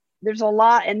 there's a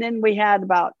lot. And then we had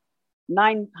about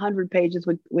 900 pages.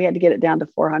 We had to get it down to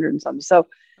 400 and something. So,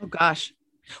 oh gosh.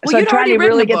 Well, so I'm trying to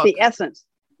really get the essence.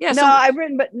 Yeah. No, I've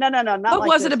written, but no, not what like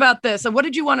was this. It about this? And what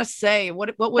did you want to say?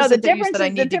 What was it that you said I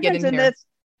need to get in here?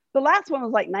 The last one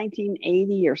was like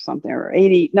 1980 or something, or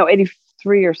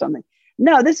 83 or something.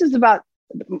 No, this is about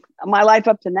my life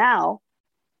up to now.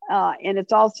 And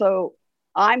it's also,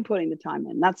 I'm putting the time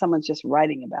in, not someone's just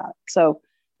writing about it. So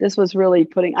this was really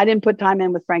I didn't put time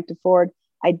in with Frank DeFord.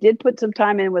 I did put some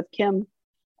time in with Kim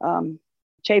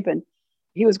Chapin.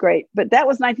 He was great, but that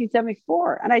was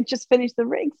 1974. And I just finished the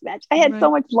Riggs match. I had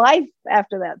so much life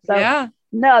after that. So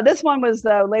no, this one was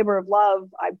labor of love.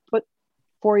 I put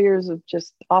 4 years of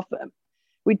just off.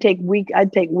 I'd take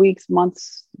weeks,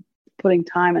 months, putting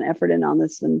time and effort in on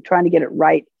this and trying to get it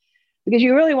right. Because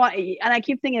you really want, and I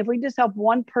keep thinking, if we just help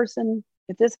one person,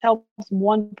 if this helps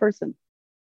one person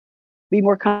be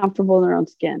more comfortable in their own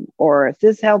skin, or if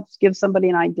this helps give somebody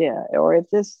an idea, or if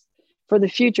this for the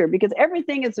future, because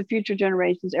everything is the future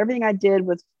generations. Everything I did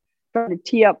was trying to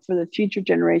tee up for the future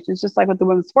generations, just like with the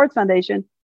Women's Sports Foundation.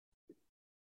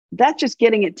 That's just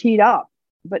getting it teed up.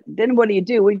 But then what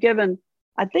do? We've given,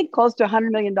 I think, close to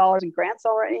 $100 million in grants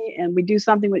already. And we do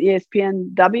something with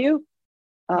ESPNW,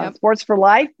 Sports for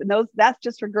Life. And that's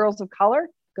just for girls of color,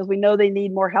 because we know they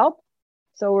need more help.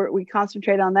 So we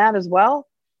concentrate on that as well.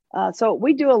 So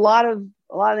we do a lot of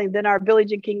things. Then our Billie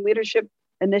Jean King Leadership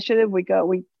Initiative, we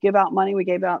give out money. We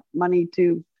gave out money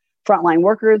to frontline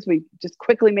workers. We just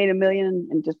quickly made $1 million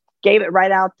and just gave it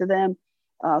right out to them.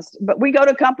 But we go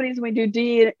to companies, we do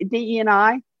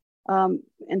DE&I,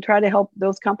 and try to help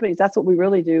those companies. That's what we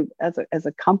really do as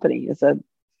a company, as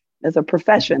a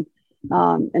profession.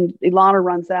 And Ilana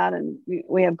runs that, and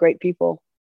we have great people.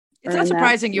 It's not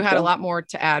surprising you had a lot more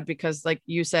to add, because like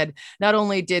you said, not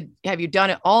only have you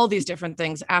done all these different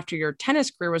things after your tennis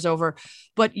career was over,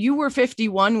 but you were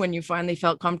 51 when you finally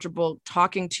felt comfortable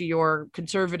talking to your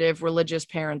conservative religious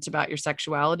parents about your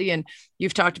sexuality. And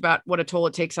you've talked about what a toll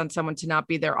it takes on someone to not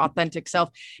be their authentic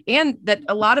self. And that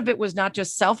a lot of it was not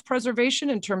just self-preservation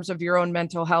in terms of your own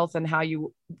mental health and how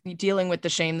you dealing with the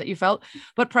shame that you felt,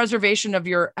 but preservation of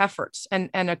your efforts and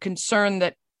a concern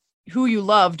that who you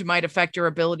loved might affect your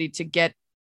ability to get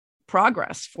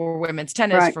progress for women's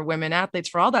tennis, for women athletes,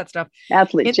 for all that stuff.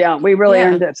 Athletes, we really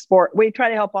earned that sport. We try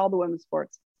to help all the women's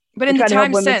sports. But in the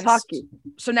time since, hockey.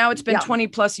 So now it's been 20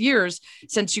 plus years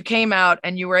since you came out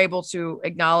and you were able to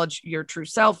acknowledge your true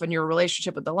self and your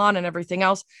relationship with Ilana and everything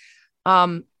else.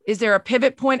 Is there a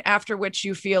pivot point after which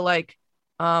you feel like,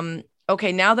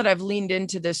 okay, now that I've leaned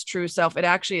into this true self, it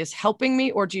actually is helping me?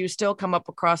 Or do you still come up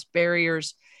across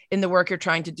barriers in the work you're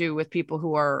trying to do with people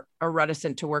who are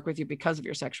reticent to work with you because of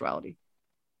your sexuality?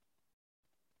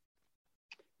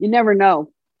 You never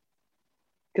know,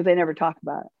 because they never talk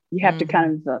about it. You have to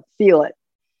kind of feel it.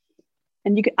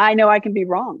 And I know I can be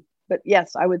wrong, but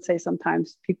yes, I would say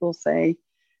sometimes people say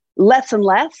less and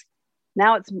less,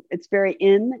 Now it's very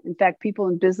in. In fact, people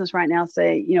in business right now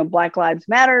say, Black Lives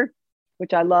Matter,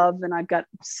 which I love, and I've got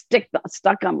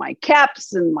stuck on my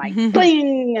caps and my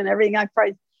bling and everything. I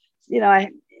probably,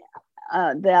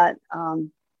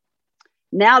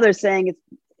 now they're saying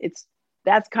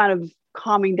that's kind of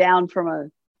calming down from a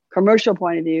commercial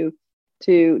point of view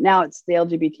to now it's the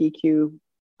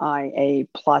LGBTQIA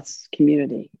plus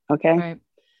community. Okay. Right.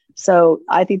 So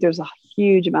I think there's a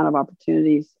huge amount of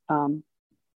opportunities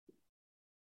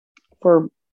for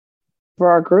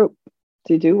our group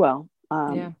to do well.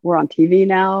 We're on TV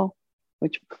now,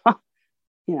 which, look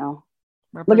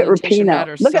at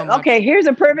Rapinoe. Okay, here's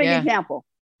a perfect example.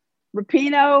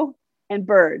 Rapinoe and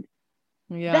Bird.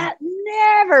 Yeah.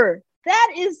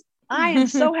 I am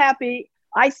so happy.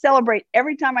 I celebrate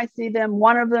every time I see them,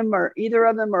 one of them or either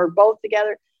of them or both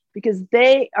together, because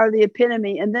they are the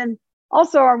epitome. And then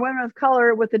also our women of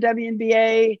color with the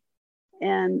WNBA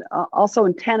and also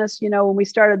in tennis, when we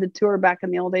started the tour back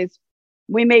in the old days,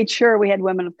 we made sure we had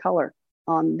women of color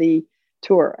on the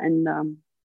tour. And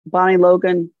Bonnie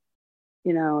Logan,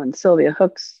 and Sylvia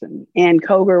Hooks and Ann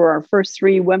Koger were our first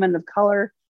 3 women of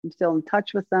color. I'm still in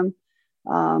touch with them.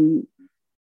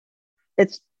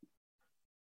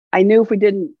 I knew if we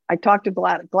didn't, I talked to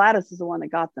Gladys. Gladys is the one that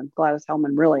got them. Gladys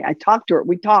Hellman, really. I talked to her.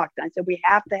 We talked. I said, we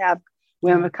have to have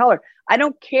women of color. I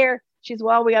don't care. She's,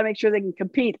 well, we got to make sure they can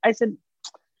compete. I said,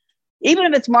 even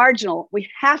if it's marginal, we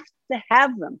have to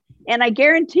have them. And I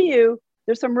guarantee you,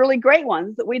 there's some really great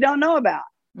ones that we don't know about.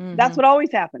 Mm-hmm. That's what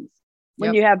always happens.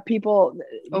 When you have people,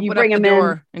 you bring them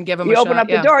in and give them you open up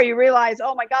the door, you realize,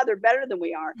 oh my God, they're better than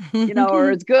we are,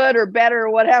 or it's good or better or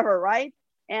whatever. Right.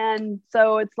 And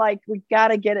so it's like, we got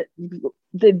to get it.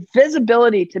 The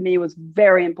visibility to me was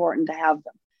very important to have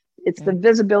them. It's the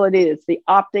visibility. It's the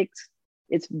optics.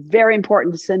 It's very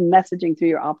important to send messaging through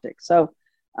your optics. So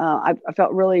I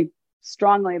felt really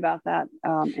strongly about that.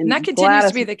 And that continues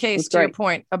to be the case, to your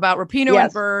point about Rapinoe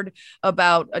and Bird,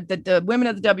 about the women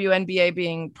of the WNBA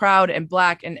being proud and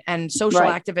Black and social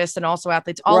activists and also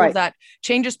athletes. All of that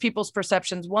changes people's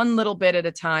perceptions one little bit at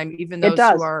a time, even those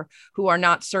who are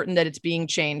not certain that it's being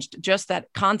changed. Just that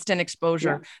constant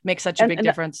exposure makes such a big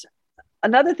difference.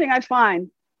 Another thing I find,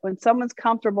 when someone's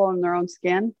comfortable in their own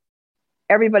skin,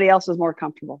 everybody else is more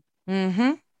comfortable.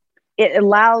 Mm-hmm. It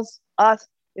allows us.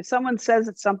 If someone says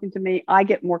it's something to me, I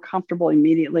get more comfortable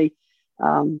immediately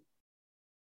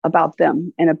about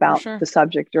them and about the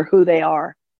subject or who they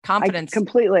are. Confidence.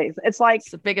 Completely. It's like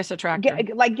it's the biggest attractor.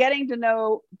 Like getting to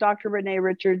know Dr. Renee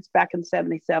Richards back in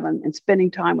 '77 and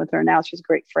spending time with her. Now she's a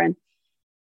great friend.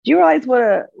 Do you realize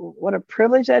what a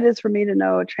privilege that is for me to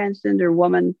know a transgender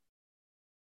woman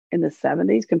in the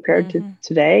 '70s compared to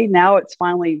today? Now it's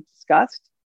finally discussed.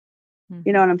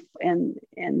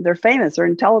 And they're famous. They're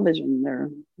in television. They're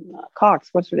Cox.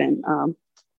 What's her name?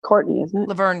 Courtney, isn't it?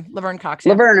 Laverne Cox.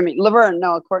 Yeah. Laverne.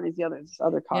 No, Courtney's the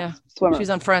other Cox swimmer. She's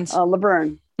on Friends.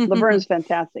 Laverne. Laverne's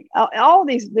fantastic. All of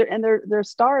these, they're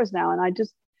stars now. And I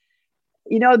just,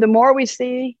 the more we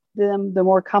see them, the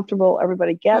more comfortable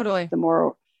everybody gets. Totally. The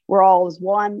more we're all as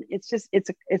one. It's just, it's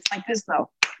like this though.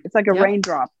 It's like a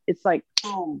raindrop. It's like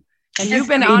boom. And you've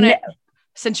been on it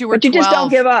since you were 12. You just don't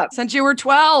give up. Since you were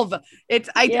 12.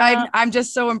 I'm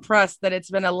just so impressed that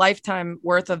it's been a lifetime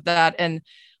worth of that. And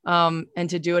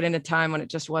to do it in a time when it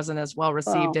just wasn't as well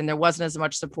received and there wasn't as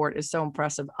much support is so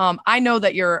impressive. I know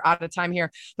that you're out of time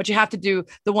here, but you have to do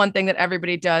the one thing that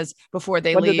everybody does before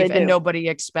they leave and nobody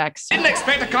expects. Didn't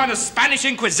expect a kind of Spanish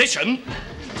Inquisition.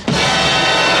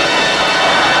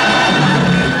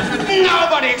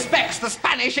 Nobody expects the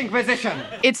Spanish Inquisition.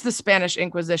 It's the Spanish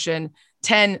Inquisition.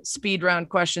 10 speed round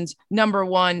questions. Number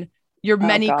 1, your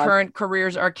many current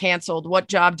careers are canceled. What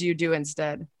job do you do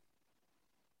instead?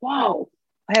 Wow.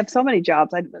 I have so many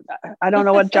jobs. I don't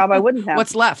know what job I wouldn't have.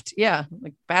 What's left? Yeah.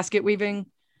 Like basket weaving,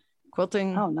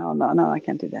 quilting. Oh, no. I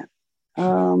can't do that.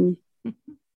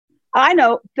 I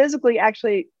know physically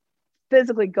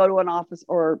go to an office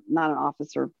or not an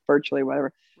office or virtually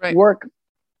whatever, work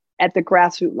at the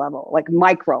grassroots level, like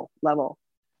micro level.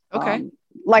 Okay.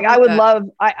 I would love,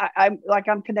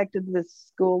 I'm connected to this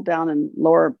school down in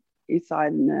Lower East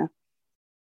Side. And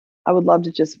I would love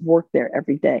to just work there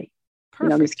every day.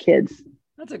 Perfect. These kids.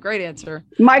 That's a great answer.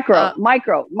 Micro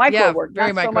work.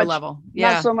 Very micro level.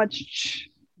 Yeah. Not so much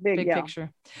big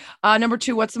picture. Number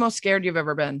 2, what's the most scared you've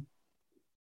ever been?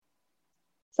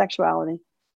 Sexuality.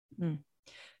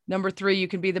 Number 3, you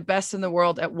can be the best in the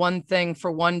world at one thing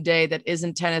for one day that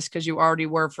isn't tennis because you already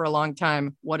were for a long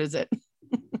time. What is it?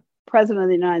 President of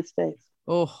the United States.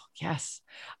 Oh, yes.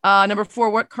 Number 4,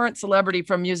 what current celebrity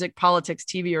from music, politics,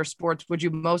 TV, or sports would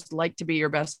you most like to be your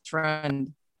best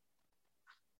friend?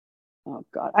 Oh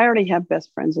God, I already have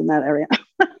best friends in that area.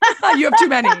 You have too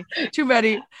many. Too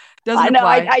many. Doesn't I know,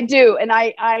 apply. I do, and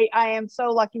I am so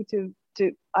lucky to.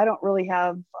 I don't really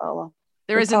have.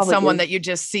 There isn't someone that you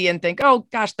just see and think, oh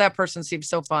gosh, that person seems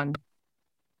so fun.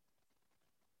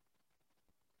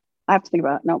 I have to think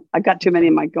about it. No, I've got too many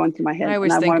in my going through my head, I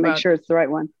always and I think want to make about sure it's the right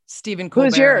one. Stephen Colbert.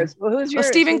 Who's yours? Well, who's yours?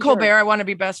 Stephen Who's Colbert. yours? I want to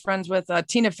be best friends with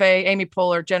Tina Fey, Amy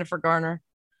Poehler, Jennifer Garner.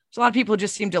 There's a lot of people who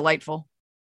just seem delightful.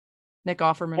 Nick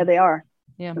Offerman. Yeah, they are.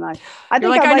 Yeah. Nice. You're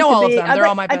like, I know all of them. They're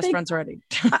all my best friends already.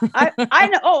 I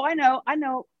know. Oh, I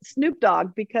know Snoop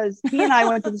Dogg because he and I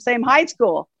went to the same high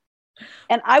school,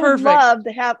 and I would love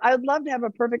to have. I would love to have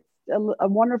a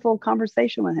wonderful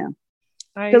conversation with him.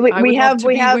 Because we have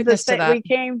we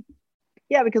came.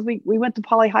 Yeah, because we went to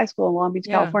Poly High School in Long Beach,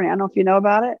 California. I don't know if you know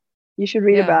about it. You should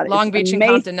read about it. Long Beach and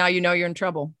Compton. Now you know you're in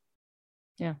trouble.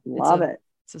 Yeah, love it.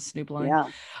 It's a Snoop line. Yeah.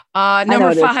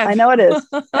 Number 5. I know it is.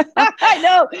 I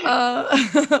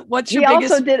know. What's your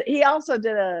biggest? He also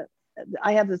did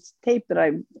I have this tape that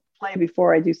I play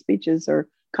before I do speeches or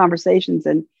conversations,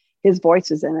 and his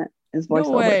voice is in it. His voice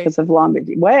because of Long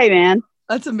Beach. Way, man.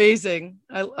 That's amazing.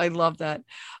 I love that.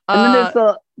 And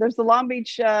then there's the Long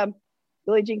Beach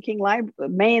Billie Jean King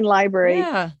main library.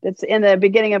 Yeah. That's in the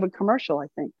beginning of a commercial, I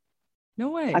think. No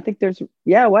way. I think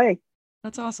way.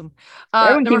 That's awesome.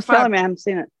 Everyone keeps telling me I haven't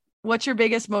seen it. What's your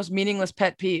biggest, most meaningless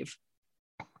pet peeve?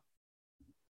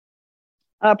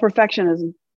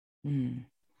 Perfectionism.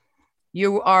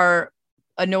 You are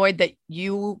annoyed that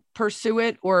you pursue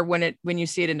it, or when you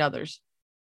see it in others?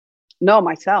 No,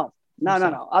 myself. No.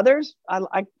 Others,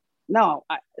 I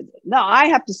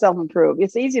have to self-improve.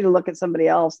 It's easy to look at somebody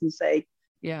else and say,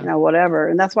 whatever.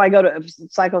 And that's why I go to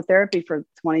psychotherapy for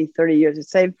 20, 30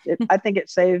 years. I think it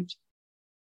saved.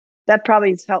 That probably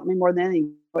has helped me more than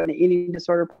anything. In an eating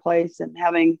disorder place and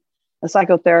having a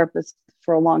psychotherapist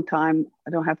for a long time, I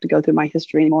don't have to go through my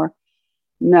history anymore.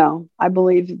 No, I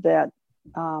believe that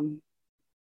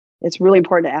it's really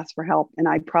important to ask for help. And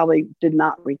I probably did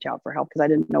not reach out for help because I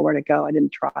didn't know where to go. I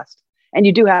didn't trust. And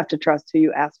you do have to trust who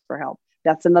you ask for help.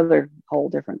 That's another whole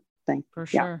different thing. For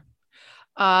sure.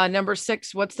 Number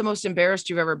 6, what's the most embarrassed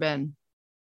you've ever been?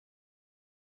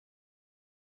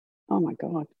 Oh my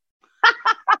God.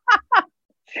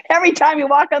 Every time you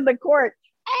walk on the court,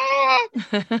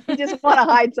 you just want to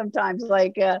hide sometimes.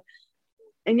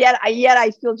 And yet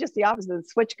I feel just the opposite. The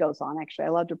switch goes on. Actually, I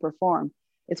love to perform.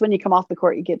 It's when you come off the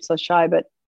court, you get so shy. But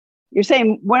you're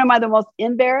saying, when am I the most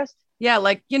embarrassed?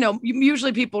 Yeah,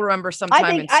 usually people remember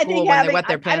sometime in school when they wet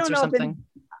their pants or something.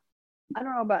 I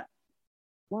don't know about.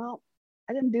 Well,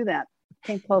 I didn't do that.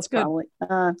 Came close, probably.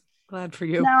 Glad for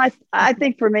you. No, I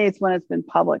think for me, it's when it's been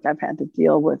public. I've had to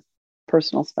deal with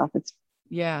personal stuff. It's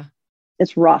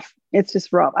rough. It's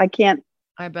just rough. I can't.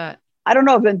 I bet. I don't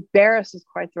know if embarrassed is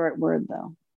quite the right word,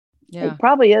 though. Yeah, it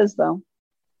probably is, though.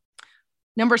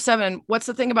 Number 7, what's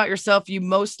the thing about yourself you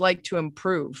most like to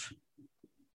improve?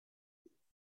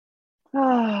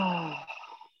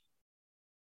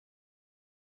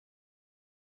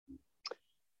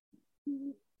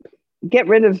 Get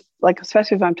rid of,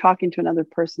 especially if I'm talking to another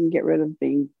person, get rid of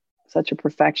being such a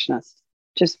perfectionist.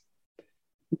 Just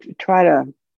try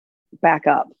to back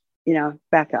up,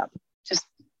 just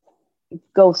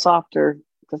go softer.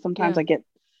 Because sometimes I get,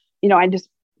 I just,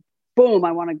 boom,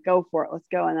 I want to go for it. Let's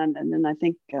go. And then I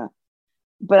think,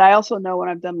 but I also know when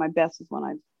I've done my best is when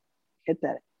I hit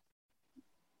that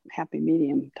happy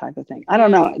medium type of thing. I don't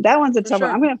know. That one's a tough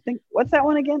one. I'm going to think, what's that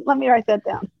one again? Let me write that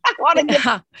down. I want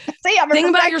to think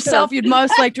about yourself you'd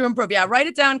most like to improve. Yeah, write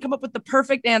it down, come up with the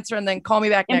perfect answer, and then call me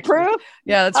back next week.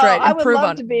 Yeah, that's right. I would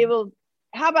love to be able.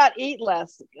 How about eat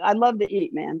less? I love to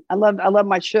eat, man. I love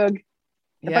my sugar.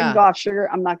 If I can go off sugar,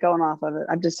 I'm not going off of it.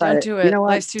 I've decided. Don't do it. You know what?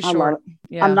 Life's too short.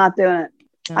 Yeah. I'm not doing it.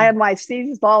 Yeah. I have my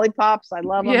Seasons lollipops. I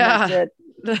love them. Yeah. That's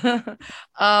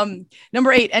it.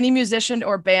 Number 8, any musician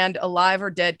or band, alive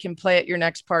or dead, can play at your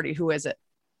next party. Who is it?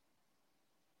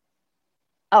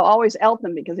 Oh, always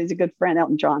Elton, because he's a good friend,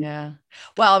 Elton John. Yeah.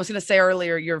 Well, I was going to say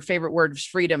earlier, your favorite word is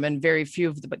freedom, and very few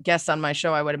of the guests on my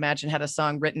show, I would imagine, had a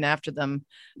song written after them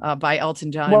by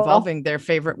Elton John involving their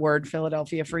favorite word,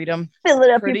 Philadelphia Freedom.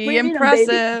 Pretty freedom,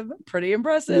 impressive. Baby. Pretty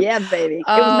impressive. Yeah, baby. It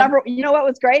was you know what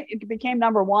was great? It became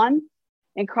number 1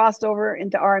 and crossed over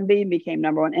into R&B and became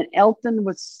number 1. And Elton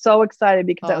was so excited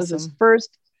because that was his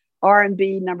first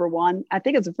R&B number 1. I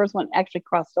think it's the first one actually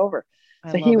crossed over.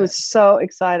 So he was so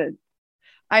excited.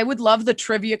 I would love the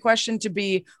trivia question to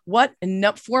be, what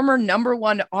former number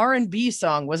 1 R&B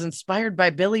song was inspired by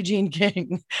Billie Jean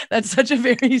King? That's such a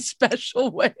very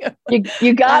special way.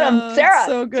 You got him, Sarah.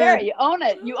 So good. Sarah, you own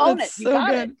it. You own it. You so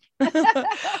got good.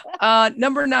 it.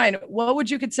 Number 9, what would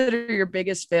you consider your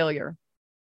biggest failure?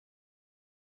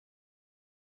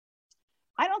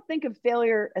 I don't think of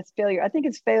failure as failure. I think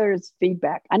it's failure as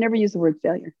feedback. I never use the word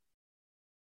failure.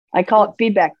 I call it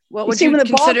feedback. What would you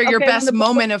consider your best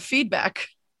moment of feedback?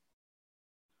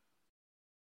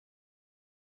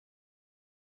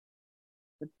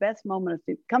 The best moment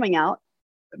of coming out,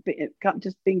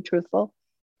 just being truthful.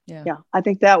 Yeah. I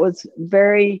think that was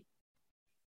very,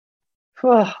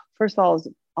 first of all, it was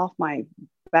off my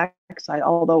backside,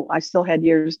 although I still had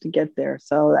years to get there.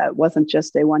 So that wasn't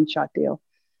just a one-shot deal.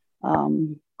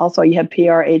 Also, you have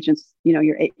PR agents,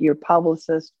 your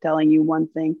publicist telling you one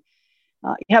thing.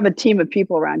 You have a team of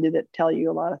people around you that tell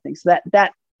you a lot of things.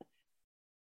 That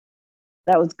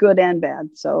was good and bad.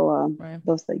 So right.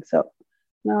 Those things. So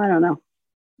no, I don't know.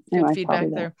 Anyway, good feedback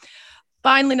there.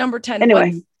 Finally, number 10.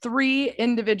 Anyway, what 3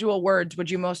 individual words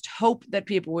would you most hope that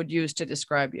people would use to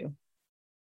describe you?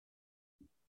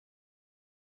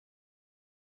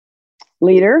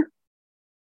 Leader.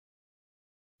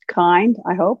 Kind,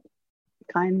 I hope.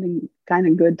 Kind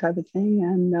and good type of thing.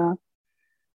 And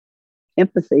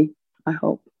empathy, I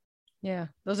hope. Yeah,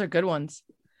 those are good ones.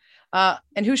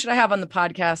 And who should I have on the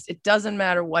podcast? It doesn't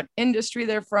matter what industry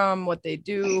they're from, what they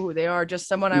do, who they are, just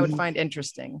someone I would find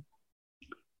interesting.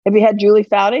 Have you had Julie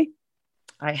Foudy?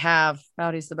 I have.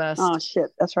 Foudy's the best. Oh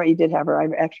shit, that's right. You did have her.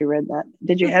 I've actually read that.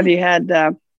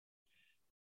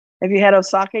 Have you had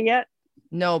Osaka yet?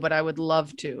 No, but I would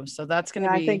love to. So that's going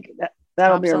to be. I think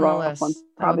that'll be a rough one.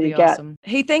 Probably awesome.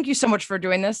 Hey, thank you so much for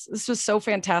doing this. This was so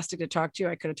fantastic to talk to you.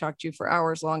 I could have talked to you for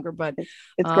hours longer, but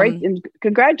it's great. And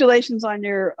congratulations on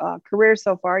your career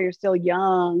so far. You're still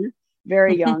young,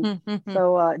 very young.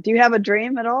 So, do you have a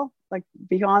dream at all? Like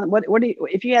beyond what do you?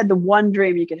 If you had the one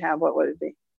dream you could have, what would it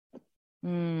be?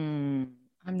 I'm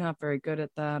not very good at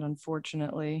that,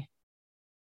 unfortunately.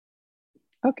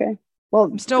 Okay. Well,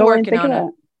 I'm still working on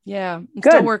it. Yeah, I'm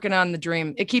still working on the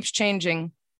dream. It keeps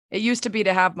changing. It used to be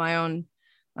to have my own,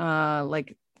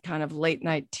 like kind of late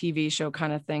night TV show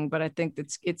kind of thing, but I think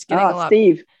it's getting a lot.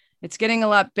 Steve. It's getting a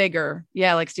lot bigger.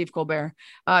 Yeah, like Steve Colbert.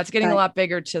 It's getting a lot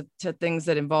bigger to things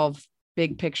that involve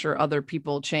big picture, other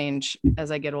people change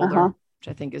as I get older, which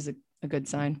I think is a good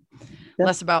sign.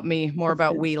 Less about me, more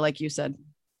about we, like you said.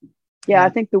 Yeah, I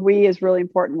think the we is really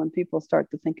important when people start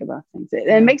to think about things.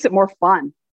 It makes it more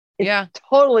fun. It's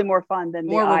totally more fun than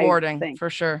more rewarding thing. For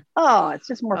sure. Oh, it's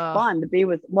just more fun to be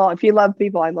with. Well, if you love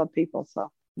people, I love people.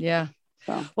 So yeah.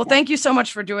 Thank you so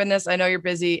much for doing this. I know you're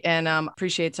busy and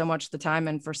appreciate so much the time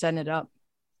and for setting it up.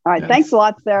 All right. Thanks a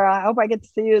lot, Sarah. I hope I get to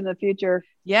see you in the future.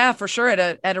 Yeah, for sure.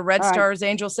 At a Red Stars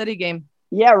Angel City game.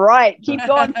 Yeah, right. Keep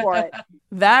going for it.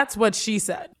 That's what she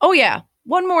said. Oh, yeah.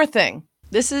 One more thing.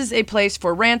 This is a place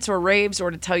for rants or raves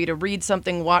or to tell you to read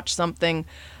something, watch something,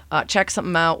 check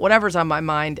something out, whatever's on my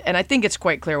mind. And I think it's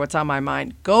quite clear what's on my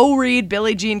mind. Go read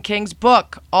Billie Jean King's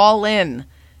book, All In.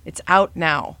 It's out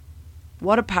now.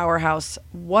 What a powerhouse.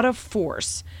 What a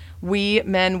force. We,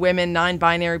 men, women,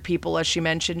 non-binary people, as she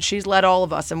mentioned, she's led all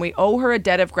of us, and we owe her a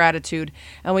debt of gratitude,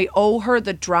 and we owe her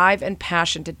the drive and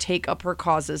passion to take up her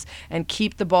causes and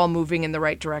keep the ball moving in the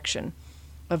right direction.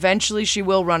 Eventually, she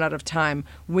will run out of time.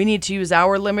 We need to use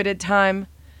our limited time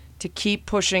to keep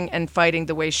pushing and fighting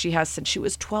the way she has since she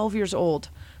was 12 years old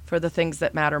for the things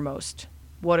that matter most.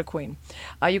 What a queen.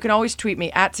 You can always tweet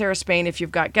me at Sarah Spain if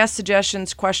you've got guest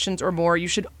suggestions, questions, or more. You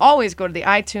should always go to the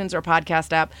iTunes or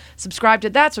podcast app, subscribe to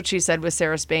That's What She Said with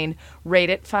Sarah Spain,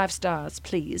 rate it 5 stars,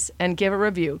 please, and give a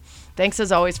review. Thanks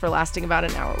as always for lasting about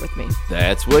an hour with me.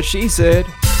 That's what she said.